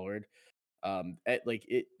moving forward.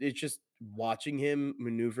 It's just watching him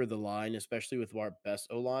maneuver the line, especially with our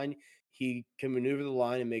best O line. He can maneuver the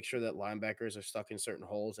line and make sure that linebackers are stuck in certain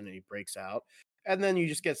holes, and then he breaks out. And then you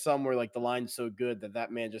just get somewhere the line's so good that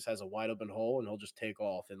that man just has a wide open hole, and he'll just take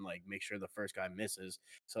off and make sure the first guy misses.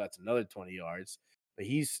 So that's another 20 yards. But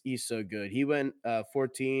he's so good. He went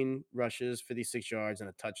 14 rushes, 56 yards, and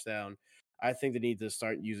a touchdown. I think they need to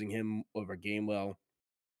start using him over Gamewell.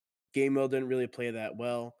 Gamewell didn't really play that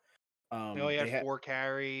well. He only They had had 4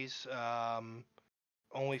 carries,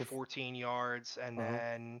 only 14 yards, and uh-huh.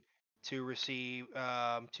 then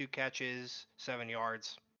 2 catches, 7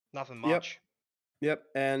 yards. Nothing Yep, much. yep,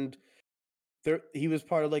 and he was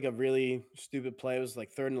part of a really stupid play. It was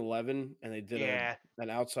 3rd and 11, and they did Yeah.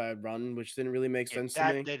 an outside run, which didn't really make Yeah, sense to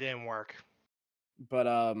that me. didn't work.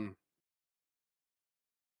 But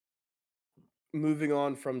moving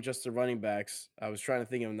on from just the running backs, I was trying to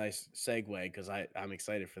think of a nice segue because I'm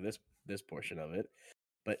excited for this portion of it.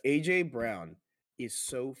 But AJ Brown is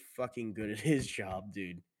so fucking good at his job,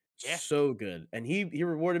 dude. Yeah. So good. And he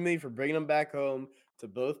rewarded me for bringing him back home to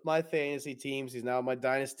both my fantasy teams. He's now on my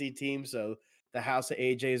dynasty team, so the house of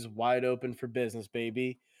AJ is wide open for business,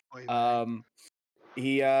 baby. Way back. Um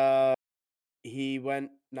he he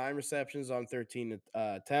went 9 receptions on 13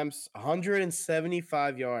 attempts,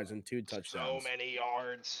 175 yards and 2 So touchdowns. many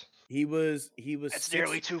yards. He was That's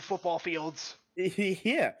nearly 6 2 football fields.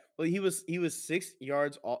 yeah. Well, he was 6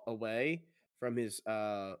 yards away from his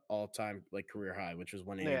all-time like career high, which was Yeah.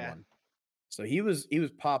 181. So he was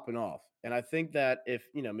popping off. And I think that if,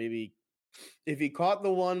 maybe if he caught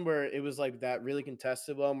the one where it was like that really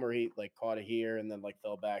contested one where he like caught it here and then like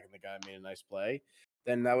fell back and the guy made a nice play,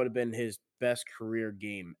 then that would have been his best career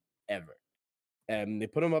game ever. And they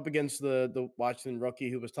put him up against the Washington rookie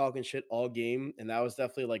who was talking shit all game, and that was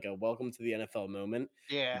definitely like a welcome to the NFL moment.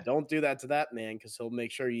 You Yeah. don't do that to that man because he'll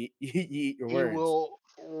make sure you, you eat your He words. will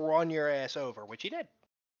run your ass over, which he did.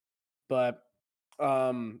 But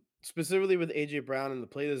specifically with AJ Brown and the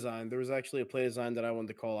play design, there was actually a play design that I wanted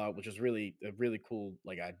to call out, which is really a really cool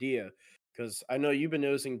like idea. Because I know you've been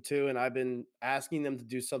noticing too, and I've been asking them to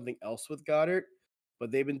do something else with Goddard,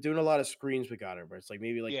 but they've been doing a lot of screens with Goddard, where it's like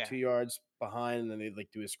maybe like Yeah. 2 yards behind, and then they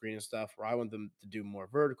like do a screen and stuff. Where I want them to do more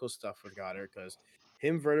vertical stuff with Goddard, because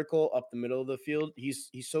him vertical up the middle of the field,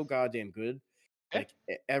 he's so goddamn good. Yeah. Like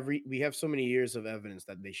every we have so many years of evidence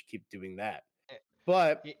that they should keep doing that. Eh,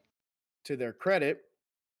 But y- to their credit,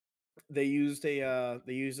 they used a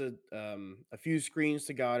few screens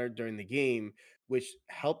to Goddard during the game, which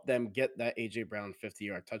helped them get that AJ Brown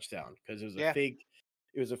 50-yard touchdown because Yeah. it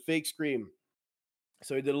was a fake screen.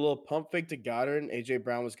 So he did a little pump fake to Goddard, and AJ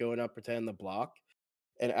Brown was going up pretending the block.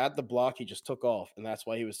 And at the block, he just took off, and that's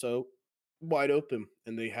why he was so wide open.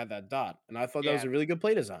 And they had that dot, and I thought that was Yeah. a really good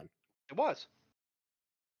play design. It was.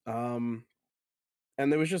 Um,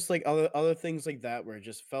 and there was just like other things like that where it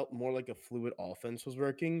just felt more like a fluid offense was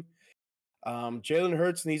working. Jalen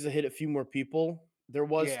Hurts needs to hit a few more people. There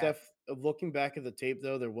was Yeah. looking back at the tape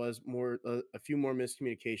though, there was a few more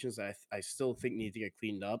miscommunications that I still think need to get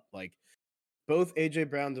cleaned up. Like both AJ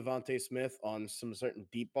Brown, Devontae Smith on some certain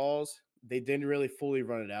deep balls, they didn't really fully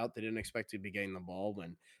run it out. They didn't expect to be getting the ball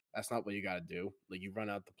when that's not what you got to do. Like you run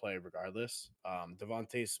out the play regardless.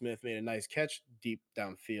 Devontae Smith made a nice catch deep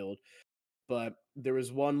downfield, but there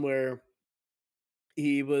was one where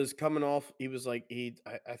he was coming off. He was like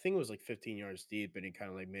I think it was like 15 yards deep, and he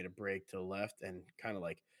kind of like made a break to the left and kind of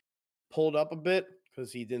like pulled up a bit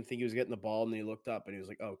because he didn't think he was getting the ball, and he looked up and he was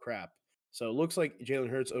like, "Oh crap!" So it looks like Jalen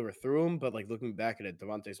Hurts overthrew him, but like looking back at it,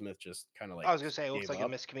 Devontae Smith just kind of I like was gonna say it looks gave like a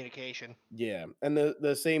up. miscommunication. Yeah, and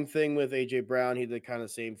the same thing with AJ Brown. He did kind of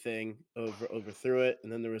the same thing, overthrew it,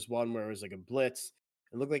 and then there was one where it was like a blitz.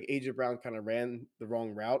 It looked like AJ Brown kind of ran the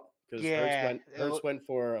wrong route because Yeah. Hurts went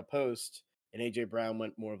for a post, and AJ Brown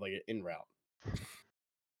went more of like an in route.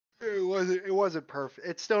 It wasn't perfect.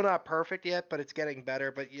 It's still not perfect yet, but it's getting better.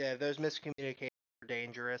 But yeah, those miscommunications are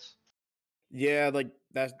dangerous. Yeah, like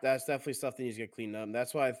that's definitely stuff that needs to get cleaned up. And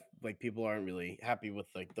that's why like people aren't really happy with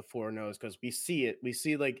like the 4-0s because we see it. We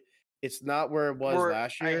see like it's not where it was Or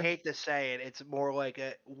last I year. hate to say it, it's more like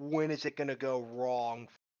a when is it gonna go wrong?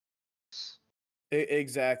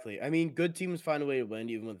 Exactly. I mean, good teams find a way to win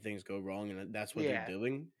even when things go wrong, and that's what they're Yeah.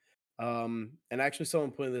 doing. And actually,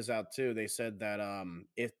 someone pointed this out too. They said that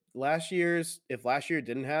if last year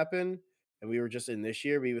didn't happen and we were just in this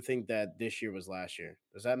year, we would think that this year was last year.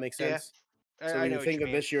 Does that make Yeah. sense? I, So I we know would what think you that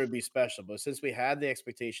mean. this year would be special, but since we had the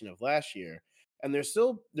expectation of last year, and they're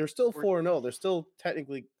still We're 4-0, they're still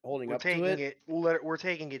technically holding we're up to taking it. it we're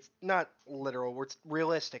taking it not literal, we're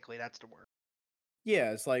realistically, that's the word.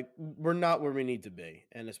 Yeah, it's like we're not where we need to be,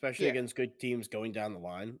 and especially Yeah. against good teams going down the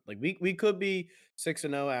line. Like we could be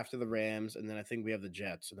 6-0 after the Rams, and then I think we have the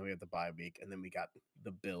Jets, and then we have the bye week, and then we got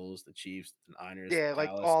the Bills, the Chiefs, the Niners, Yeah, like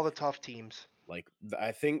Dallas. all the tough teams. Like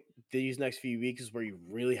I think these next few weeks is where you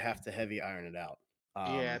really have to heavy iron it out.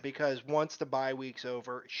 Yeah, Um, because once the bye week's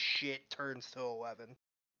over, shit turns to 11.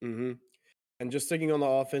 mhm. And just sticking on the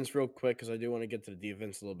offense real quick because I do want to get to the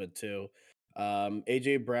defense a little bit too.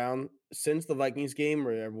 AJ Brown, since the Vikings game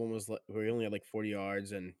where everyone was where he only had like 40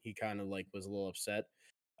 yards and he kind of like was a little upset.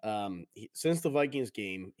 Since the Vikings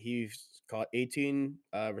game, he's caught 18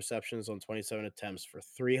 receptions on 27 attempts for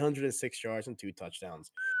 306 yards and 2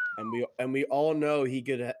 touchdowns. And we all know he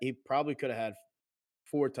probably could have had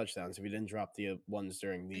 4 touchdowns if he didn't drop the ones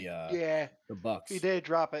during Yeah, the if he Bucks. did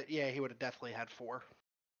drop it, yeah, he would have definitely had 4.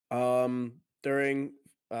 During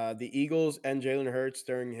the Eagles and Jalen Hurts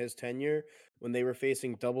during his tenure, when they were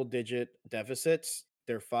facing double-digit deficits,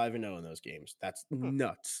 they're 5-0 in those games. That's Hmm,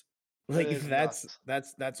 nuts. that Like is that's nuts.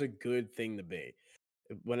 that's that's a good thing to be.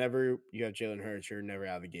 Whenever you have Jalen Hurts, you're never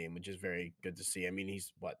out of the game, which is very good to see. I mean,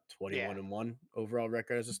 he's what Yeah. 21-1 overall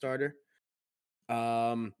record as a starter.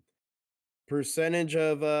 Um, percentage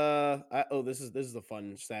of this is the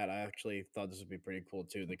fun stat. I actually thought this would be pretty cool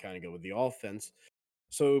too. To kind of go with the offense.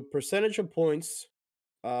 So percentage of points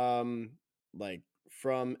um, like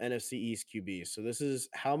from NFC East QBs. So this is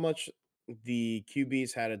how much the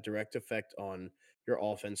QBs had a direct effect on your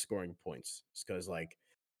offense scoring points. Because like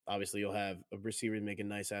obviously you'll have a receiver making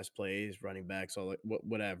nice ass plays, running backs, all that,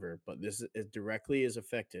 whatever. But this it directly is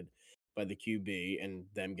affected by the QB and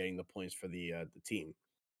them getting the points for the team.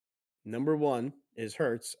 Number one is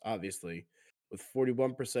Hertz, obviously, with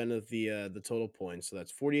 41% of the total points. So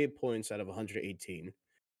that's 48 points out of 118.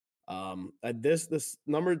 This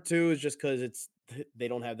number two is just because they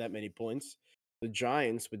don't have that many points. The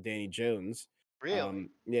Giants with Danny Jones, Really?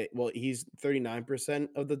 yeah, well, he's 39%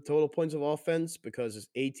 of the total points of offense because it's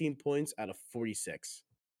 18 points out of 46.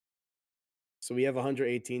 So we have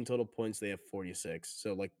 118 total points. They have 46.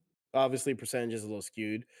 So like obviously percentage is a little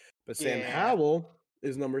skewed, but Sam Yeah. Howell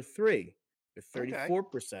is number three with Okay.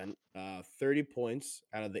 34%, 30 points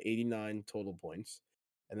out of the 89 total points.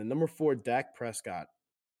 And then number four, Dak Prescott,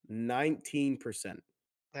 19%,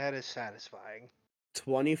 That is satisfying.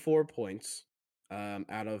 24 points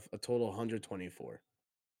out of a total 124.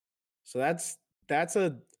 So that's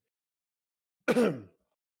a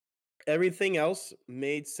everything else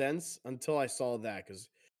made sense until I saw that because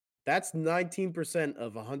that's 19%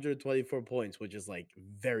 of 124 points, which is like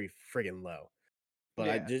very friggin' low. But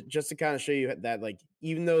I Yeah, just to kind of show you that like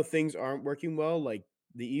even though things aren't working well, like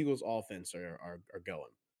the Eagles offense are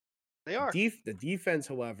going. they are. The defense,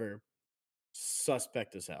 however,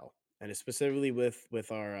 suspect as hell. And it's specifically with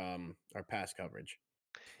our pass coverage.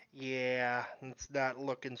 Yeah, it's not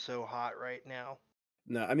looking so hot right now.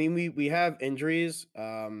 No, I mean we have injuries.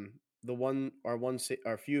 The one our one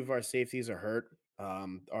our few of our safeties are hurt.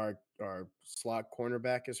 Our slot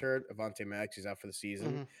cornerback is hurt. Avante Max is out for the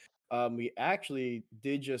season. Hmm. We actually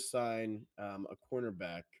did just sign a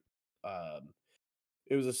cornerback. Um,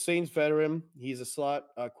 it was a Saints veteran. He's a slot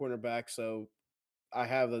cornerback. So I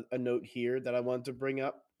have a note here that I wanted to bring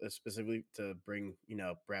up specifically to bring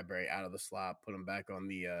Bradbury out of the slot, put him back on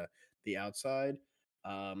the outside.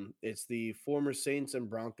 It's the former Saints and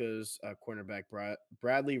Broncos cornerback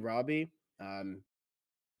Bradley Robbie,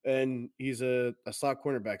 and he's a slot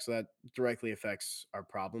cornerback, so that directly affects our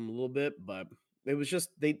problem a little bit. But it was just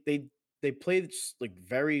they played just, like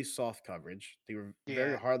very soft coverage. They were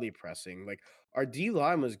very Yeah, hardly pressing. Like our D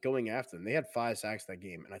line was going after them. They had 5 sacks that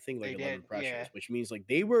game, and I think like they 11 did. pressures, Yeah, which means like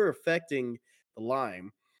they were affecting the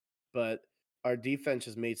line. But our defense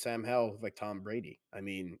has made Sam Howell like Tom Brady. I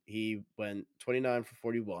mean, he went 29 for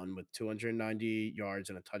 41 with 290 yards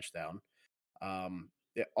and a touchdown.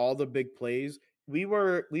 Yeah, all the big plays. We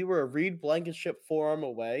were a Reed Blankenship forearm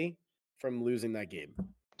away from losing that game.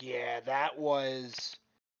 yeah, that was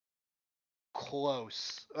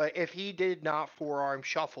close. If he did not forearm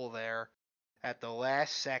shuffle there at the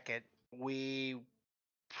last second, we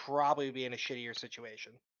probably be in a shittier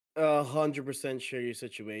situation. 100% shitty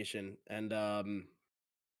situation, and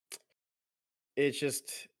it's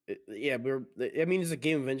just yeah. I mean, it's a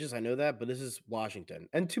game of inches. I know that, but this is Washington,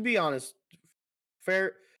 and to be honest,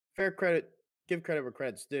 fair fair credit. Give credit where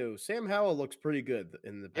credit's due. Sam Howell looks pretty good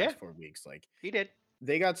in the Yeah, past 4 weeks. Like he did.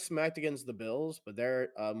 they got smacked against the Bills, but they're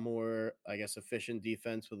a more, I guess, efficient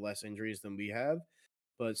defense with less injuries than we have.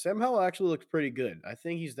 But Sam Howell actually looks pretty good. I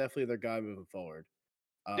think he's definitely their guy moving forward.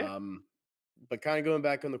 Yeah, Um, but kind of going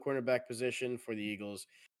back on the cornerback position for the Eagles,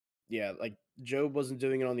 yeah, like Job wasn't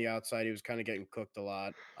doing it on the outside. He was kind of getting cooked a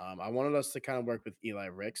lot. I wanted us to kind of work with Eli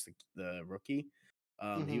Ricks, the rookie. He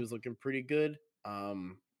hmm, was looking pretty good.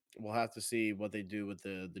 We'll have to see what they do with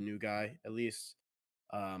the new guy at least.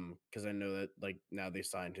 Because I know that like now they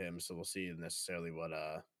signed him, so we'll see necessarily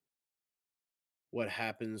what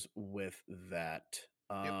happens with that.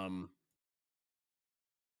 yep.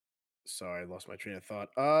 Sorry, I lost my train of thought.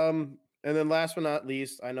 And then last but not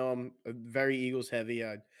least, I know I'm very Eagles heavy.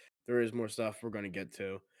 There is more stuff we're going to get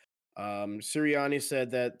to. Sirianni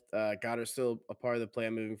said that Goddard's still a part of the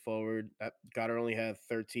plan moving forward. Goddard only had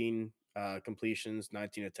 13 completions,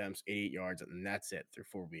 19 attempts, 88 yards, and that's it through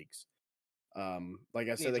 4 weeks. Like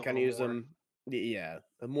I said, Needs they a kind little of use more. them, yeah,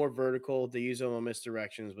 more vertical. They use them on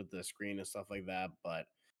misdirections with the screen and stuff like that. But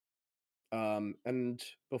and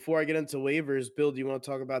before I get into waivers, Bill, do you want to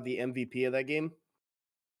talk about the MVP of that game?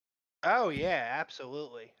 Oh yeah,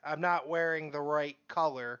 absolutely. I'm not wearing the right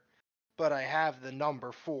color, but I have the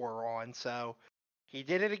number 4 on, so he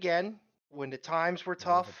did it again. When the times were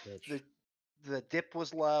Son of a tough, bitch. the dip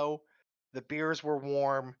was low, the beers were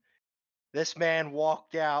warm. This man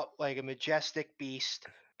walked out like a majestic beast,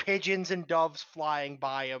 pigeons and doves flying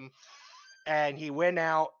by him, and he went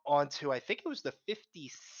out onto I think it was the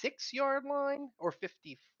 56-yard line or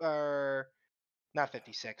 50 or not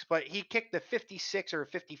 56, but he kicked the 56 or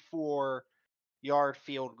 54-yard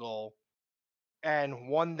field goal and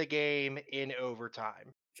won the game in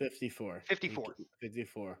overtime. 54. 54.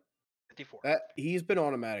 54. 54. He's been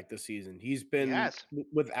automatic this season. He's He been has.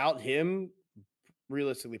 without him,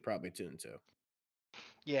 realistically probably 2-2.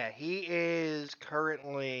 Yeah, he is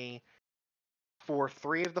currently, for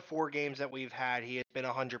 3 of the 4 games that we've had, he has been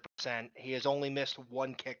 100%. He has only missed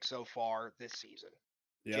 1 kick so far this season.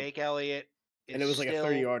 Yep. Jake Elliott And is it was like a still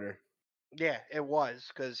 30-yarder. Yeah, it was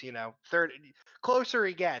because closer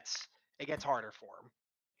he gets, it gets harder for him.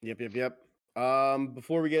 Yep.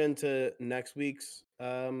 Before we get into next week's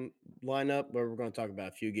lineup, where we're going to talk about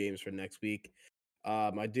a few games for next week,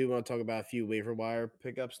 I do want to talk about a few waiver wire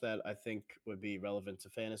pickups that I think would be relevant to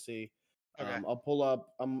fantasy. Okay.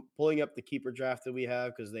 I'm pulling up the keeper draft that we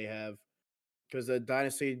have because the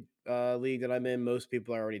dynasty league that I'm in, most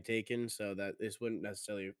people are already taken, so that this wouldn't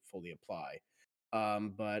necessarily fully apply.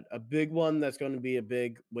 But a big one that's going to be a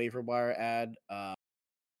big waiver wire ad.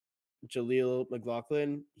 Jaleel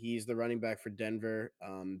McLaughlin. He's the running back for Denver.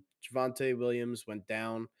 Javonte Williams went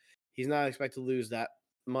down. He's not expected to lose that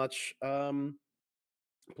much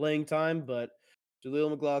playing time, but Jaleel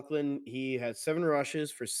McLaughlin, he had 7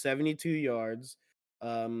 rushes for 72 yards,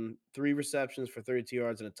 3 receptions for 32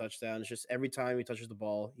 yards and a touchdown. It's just every time he touches the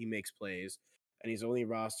ball, he makes plays. And he's only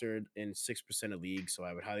rostered in 6% of leagues, so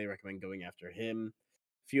I would highly recommend going after him.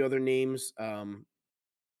 A few other names.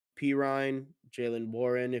 P. Ryan, Jalen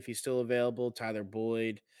Warren, if he's still available, Tyler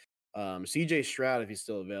Boyd, CJ Stroud, if he's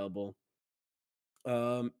still available.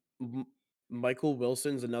 Michael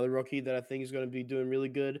Wilson's another rookie that I think is going to be doing really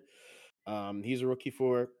good. He's a rookie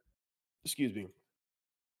for, excuse me,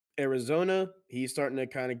 Arizona. He's starting to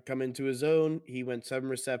kind of come into his own. He went 7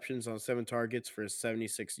 receptions on 7 targets for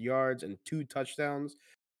 76 yards and 2 touchdowns.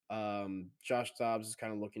 Josh Dobbs is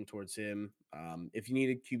kind of looking towards him. If you need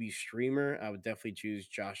a QB streamer, I would definitely choose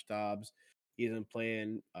Josh Dobbs. He's been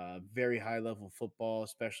playing very high level football,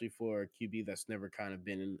 especially for a QB that's never kind of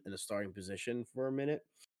been in a starting position for a minute.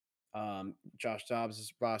 Josh Dobbs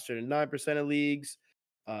is rostered in 9% of leagues.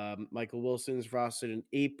 Michael Wilson's rostered in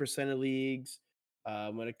 8% of leagues.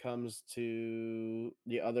 When it comes to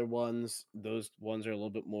the other ones, those ones are a little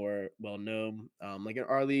bit more well known. Like in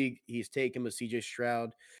our league, he's taken, but CJ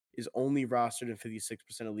Stroud is only rostered in 56%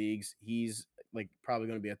 of leagues. He's like probably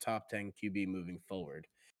going to be a top 10 QB moving forward.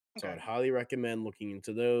 So Okay. I'd highly recommend looking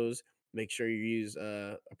into those. Make sure you use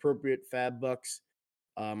appropriate fab bucks.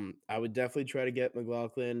 I would definitely try to get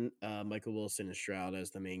McLaughlin, Michael Wilson, and Stroud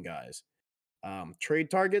as the main guys.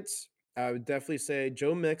 Trade targets, I would definitely say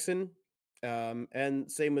Joe Mixon,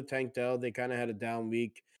 and same with Tank Dell. They kind of had a down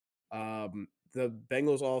week. The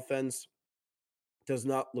Bengals offense does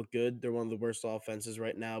not look good. They're one of the worst offenses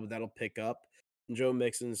right now, but that'll pick up. And Joe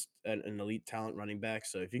Mixon's an elite talent running back,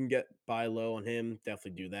 so if you can get buy low on him,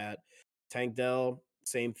 definitely do that. Tank Dell,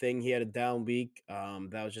 same thing. He had a down week.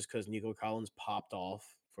 That was just because Nico Collins popped off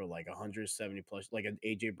for like 170 plus, like an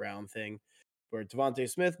AJ Brown thing. Where Devontae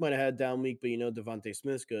Smith might have had a down week, but Devontae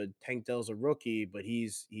Smith's good. Tank Dell's a rookie, but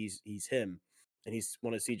he's him, and he's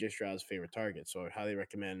one of CJ Stroud's favorite targets. So I would highly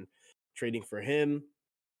recommend trading for him.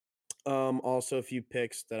 Also a few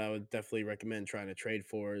picks that I would definitely recommend trying to trade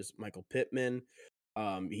for is Michael Pittman.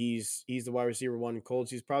 He's the wide receiver one in Colts.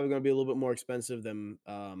 He's probably going to be a little bit more expensive than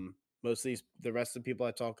most of the rest of the people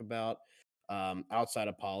I talk about outside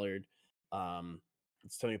of Pollard.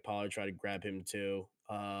 It's Tony Pollard. Try to grab him too.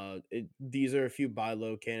 These are a few buy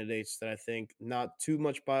low candidates that I think not too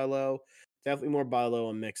much buy low. Definitely more buy low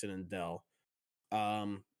on Mixon and Dell.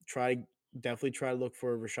 Um, try Definitely try to look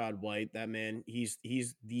for Rachaad White. That man, he's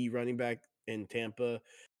the running back in Tampa.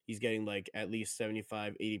 He's getting like at least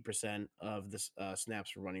 75-80% of the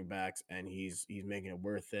snaps for running backs, and he's making it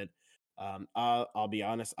worth it. I'll be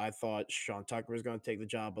honest, I thought Sean Tucker was going to take the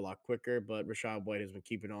job a lot quicker, but Rachaad White has been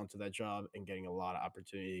keeping on to that job and getting a lot of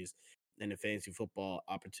opportunities. And the fantasy football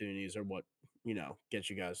opportunities are what gets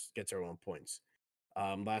everyone points.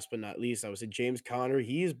 Last but not least, I would say James Conner.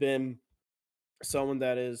 He's been someone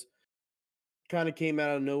that is kind of came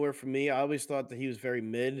out of nowhere for me. I always thought that he was very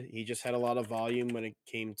mid. He just had a lot of volume when it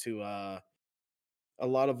came to a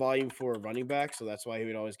lot of volume for a running back, so that's why he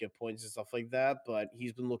would always get points and stuff like that. But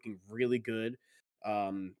he's been looking really good.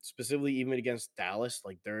 Specifically even against Dallas,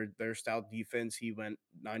 like their stout defense, he went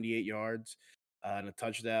 98 yards and a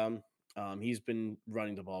touchdown. He's been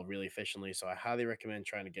running the ball really efficiently, so I highly recommend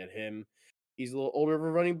trying to get him. He's a little older of a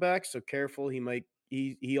running back, so careful.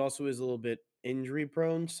 He also is a little bit injury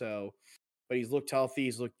prone, so but he's looked healthy,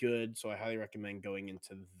 he's looked good, so I highly recommend going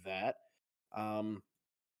into that. Um,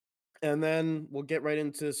 and then we'll get right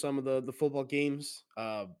into some of the football games.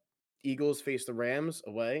 Eagles face the Rams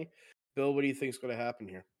away. Bill, what do you think is going to happen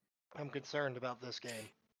here? I'm concerned about this game.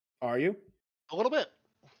 Are you? A little bit.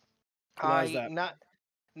 Why is I that?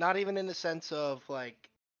 not even in the sense of like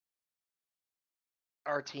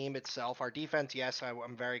our team itself. Our defense, yes,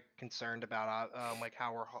 I'm very concerned about like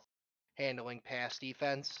how we're handling pass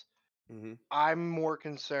defense. Hmm. I'm more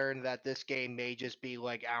concerned that this game may just be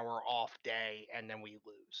like our off day and then we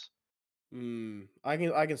lose. I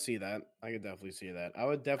can see that. I can definitely see that. I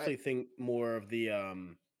would I, definitely think more of the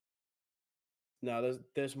no,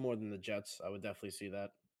 there's more than the Jets. I would definitely see that.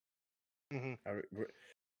 mhm.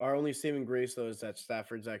 Our only saving grace though is that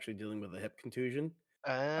Stafford's actually dealing with a hip contusion.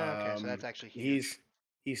 Okay, so that's actually huge.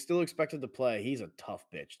 He's still expected to play. He's a tough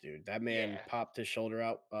bitch, dude. That man Yeah, popped his shoulder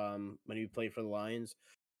out when he played for the Lions.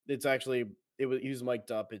 It's actually it was he was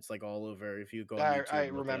mic'd up. It's like all over. If you go on I YouTube and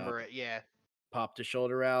look it remember up, it. Yeah, popped his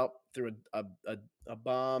shoulder out, threw a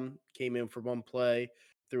bomb, came in for one play,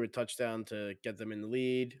 threw a touchdown to get them in the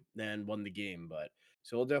lead, then won the game. But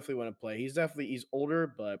so he'll definitely want to play. He's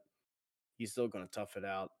older, but he's still going to tough it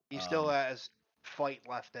out. he still has fight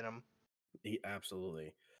left in him. He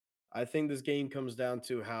absolutely. I think this game comes down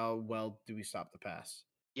to how well do we stop the pass.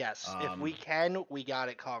 Yes, if we Um, can, we got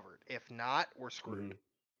it covered. If not, we're screwed. mhm.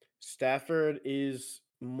 Stafford is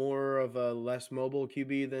more of a less mobile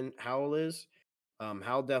QB than Howell is.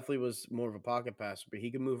 Howell definitely was more of a pocket passer, but he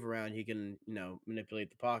can move around. He can,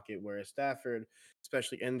 manipulate the pocket. Whereas Stafford,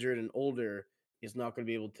 especially injured and older, is not going to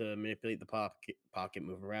be able to manipulate the pocket,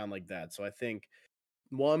 move around like that. So I think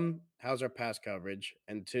one, how's our pass coverage,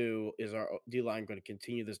 and two, is our D line going to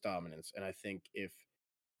continue this dominance? And I think if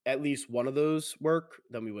at least one of those work,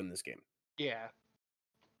 then we win this game. Yeah,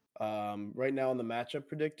 Right now on the matchup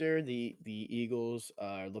predictor, the Eagles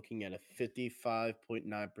are looking at a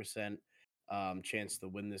 55.9% chance to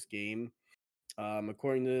win this game.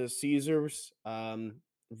 According to Caesars,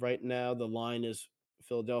 right now the line is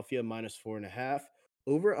Philadelphia minus 4.5,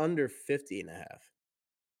 over under 50.5.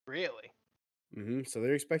 really. So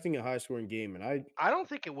they're expecting a high scoring game, and I I don't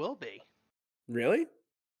think it will be. really,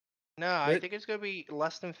 No, I that think it's going to be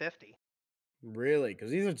less than 50. really, because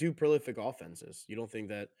these are two prolific offenses. You don't think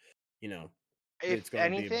that, you know, it's If going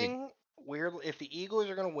to be a big. anything, if the Eagles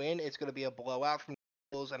are going to win, it's going to be a blowout from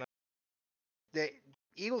the Eagles, and the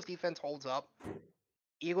Eagles defense holds up.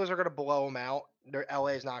 Eagles are going to blow them out. LA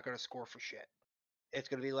is not going to score for shit. It's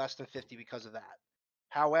going to be less than 50 because of that.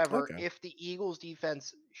 However, Okay. if the Eagles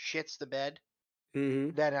defense shits the bed, Hmm.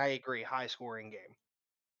 then I agree, high scoring game.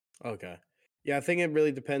 Okay. Yeah, I think it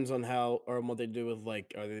really depends on how or what they do with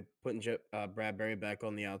like, are they putting Bradbury back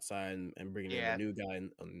on the outside and bringing in the Yeah, new guy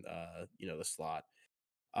on the slot.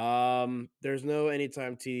 There's no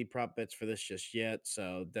anytime TD prop bets for this just yet,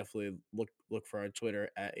 so definitely look for our Twitter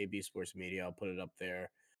at AB Sports Media. I'll put it up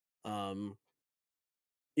there. Um,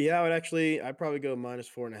 yeah, I'd probably go minus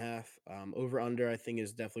 4.5. Over under I think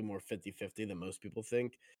is definitely more 50-50 than most people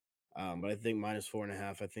think. But I think minus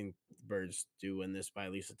 4.5. I think the Birds do win this by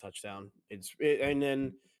at least a touchdown. And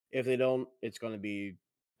then if they don't,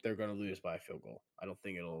 they're going to lose by a field goal. I don't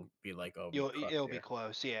think it'll be like, oh, we crushed it'll be here.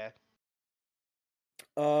 close. Yeah.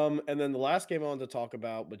 And then the last game I wanted to talk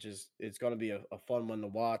about, which is it's going to be a fun one to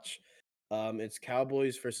watch. It's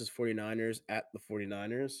Cowboys versus 49ers at the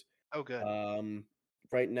 49ers. Oh, good. Um,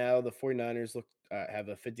 right now, the 49ers have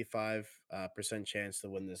a 55% percent chance to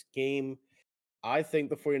win this game. I think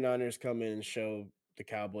the 49ers come in and show the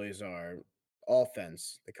Cowboys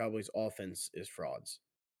offense is frauds.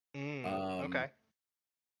 Okay.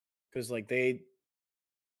 Because like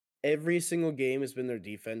every single game has been their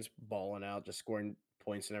defense balling out, just scoring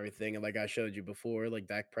points and everything. And like I showed you before, like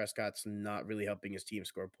Dak Prescott's not really helping his team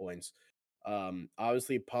score points.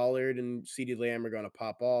 Obviously Pollard and CeeDee Lamb are gonna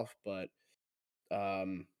pop off, but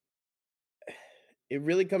um it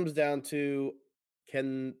really comes down to,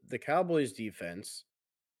 can the Cowboys defense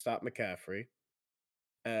stop McCaffrey?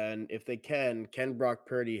 And if they can Brock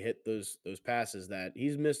Purdy hit those passes that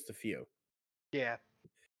he's missed a few? Yeah.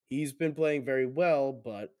 He's been playing very well,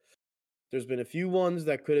 but there's been a few ones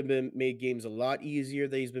that could have been made games a lot easier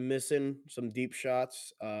that he's been missing, some deep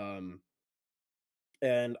shots. And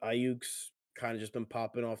Ayuk's kind of just been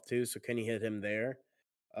popping off too, so can he hit him there?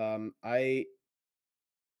 Um, I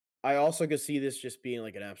I also could see this just being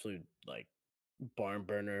like an absolute like barn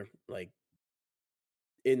burner, like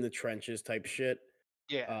in the trenches type shit.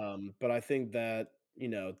 Yeah. But I think that,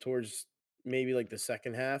 towards maybe like the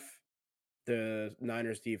second half, the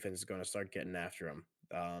Niners defense is going to start getting after him.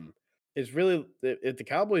 It's really if the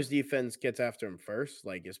Cowboys defense gets after him first,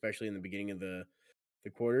 like especially in the beginning of the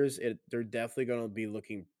quarters, they're definitely going to be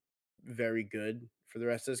looking very good for the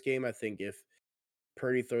rest of this game. I think if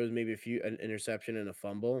Purdy throws maybe an interception and a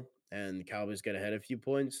fumble, and the Cowboys get ahead a few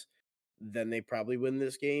points, then they probably win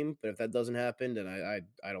this game. But if that doesn't happen, then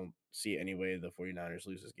I don't see any way the 49ers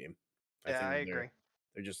lose this game. I Yeah, think I that agree.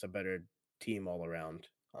 they're just a better team all around.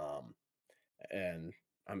 And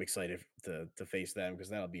I'm excited to face them because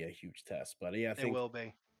that'll be a huge test. But yeah, I It think will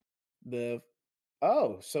be.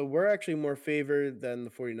 so we're actually more favored than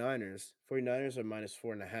the 49ers. 49ers are minus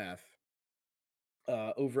 4.5.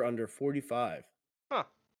 Over under 45. Huh.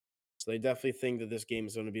 So they definitely think that this game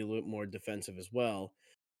is going to be a little more defensive as well.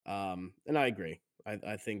 And I agree.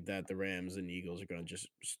 I think that the Rams and Eagles are going to just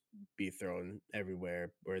be thrown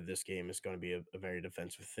everywhere, where this game is going to be a very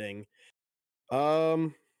defensive thing.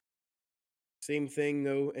 Same thing,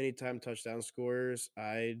 no anytime touchdown scorers.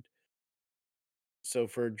 So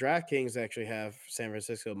for DraftKings, I actually have San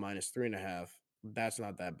Francisco minus 3.5. That's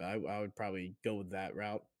not that bad. I would probably go with that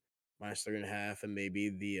route, minus 3.5, and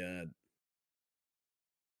maybe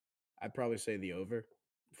I'd probably say the over.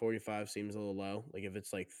 45 seems a little low. Like if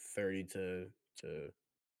it's like 30 to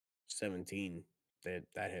 17,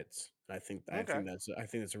 that hits. I think Okay.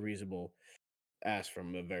 that's a reasonable ask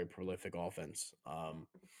from a very prolific offense.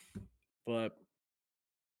 But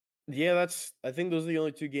yeah, I think those are the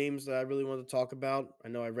only two games that I really want to talk about. I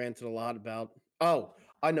know I ranted a lot about. Oh,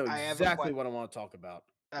 I know I have a exactly what I want to talk about.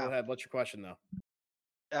 Go Oh. ahead. What's your question though?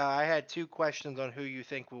 I had 2 questions on who you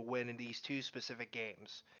think will win in these 2 specific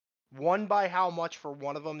games. One by how much for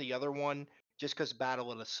one of them, the other one just because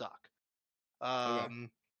battle of the suck. Okay.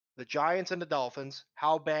 The Giants and the Dolphins.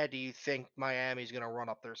 How bad do you think Miami's going to run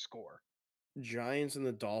up their score? Giants and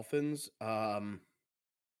the Dolphins.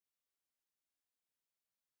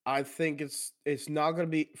 I think it's not going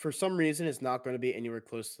to be, for some reason it's not going to be anywhere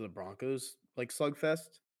close to the Broncos like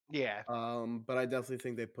slugfest. Yeah. But I definitely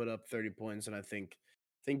think they put up 30 points, and I think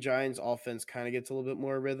Giants offense kind of gets a little bit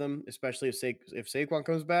more rhythm, especially if Saquon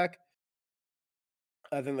comes back.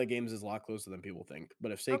 I think the game's is a lot closer than people think.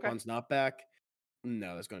 But if Okay. Saquon's not back,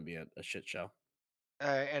 no, that's going to be a shit show.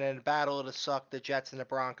 And in battle of the suck, the Jets and the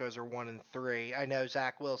Broncos are 1-3. I know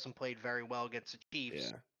Zach Wilson played very well against the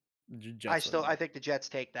Chiefs. Yeah, I think the Jets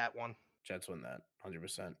take that one. Jets win that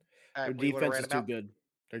 100%. All Their right, defense is too good.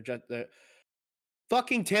 They're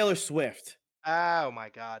fucking Taylor Swift. Oh my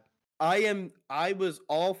God. I was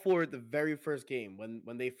all for it the very first game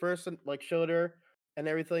when they first like showed her and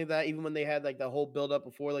everything like that. Even when they had like the whole build up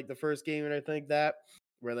before like the first game and everything like that,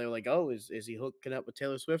 where they were like, "Oh, is he hooking up with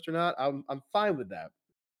Taylor Swift or not?" I'm fine with that.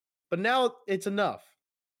 But now it's enough.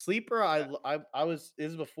 Sleeper, I was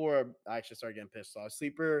this is before I actually started getting pissed off.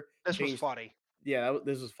 Sleeper This was changed. funny. Yeah,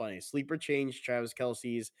 this was funny. Sleeper changed Travis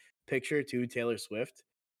Kelce's picture to Taylor Swift.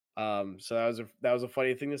 So that was a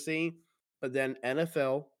funny thing to see. But then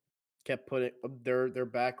NFL kept putting their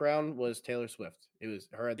background was Taylor Swift. It was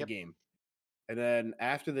her at the Yep. game. And then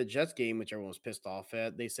after the Jets game, which everyone was pissed off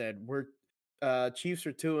at, they said we're Chiefs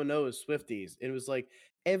are 2-0 as Swifties. It was like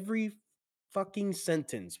every fucking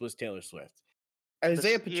sentence was Taylor Swift.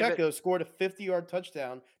 Isaiah Pacheco scored a 50-yard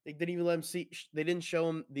touchdown. They didn't even let him see. They didn't show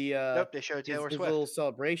him the Nope, they showed Taylor his Swift. little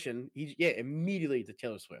celebration. Immediately to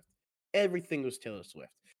Taylor Swift. Everything was Taylor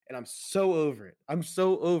Swift, and I'm so over it. I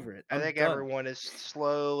think done. Everyone is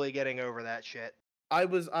slowly getting over that shit. I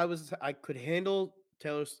could handle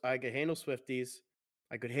Taylor. I could handle Swifties.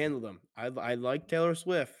 I could handle them. I like Taylor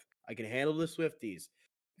Swift. I can handle the Swifties,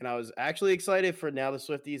 and I was actually excited for now the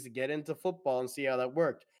Swifties to get into football and see how that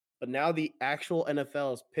worked. But now the actual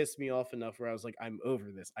NFL has pissed me off enough where I was like, I'm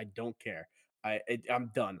over this. I don't care.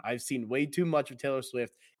 I'm done. I've seen way too much of Taylor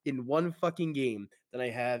Swift in one fucking game than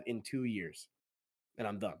I have in 2 years, and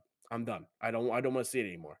I'm done. I don't want to see it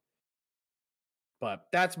anymore. But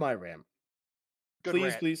that's my rant. Good please,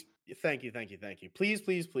 rant. please, thank you. Please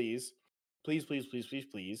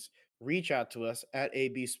reach out to us at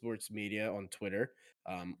AB Sports Media on Twitter,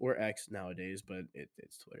 or X nowadays, but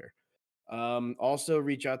it's Twitter. Also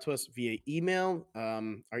reach out to us via email.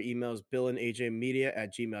 Our email is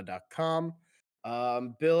billandajmedia@gmail.com.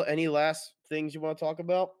 Bill, any last things you want to talk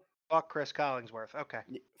about? Fuck Chris Collinsworth. Okay.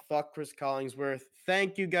 Fuck Chris Collinsworth.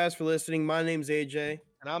 Thank you guys for listening. My name's AJ.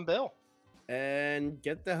 And I'm Bill. And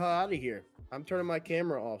get the hell out of here. I'm turning my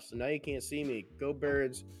camera off, so now you can't see me. Go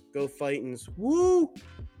Birds. Go Fightins. Woo!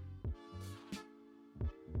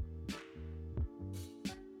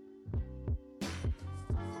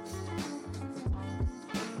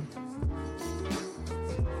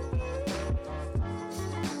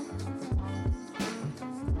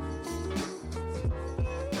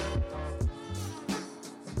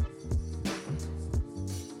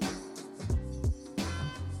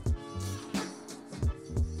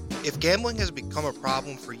 If gambling has become a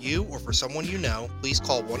problem for you or for someone you know, please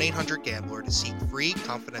call 1-800-GAMBLER to seek free,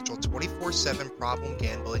 confidential 24/7 problem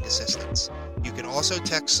gambling assistance. You can also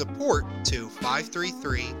text support to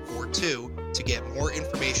 53342 to get more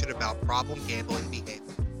information about problem gambling behavior.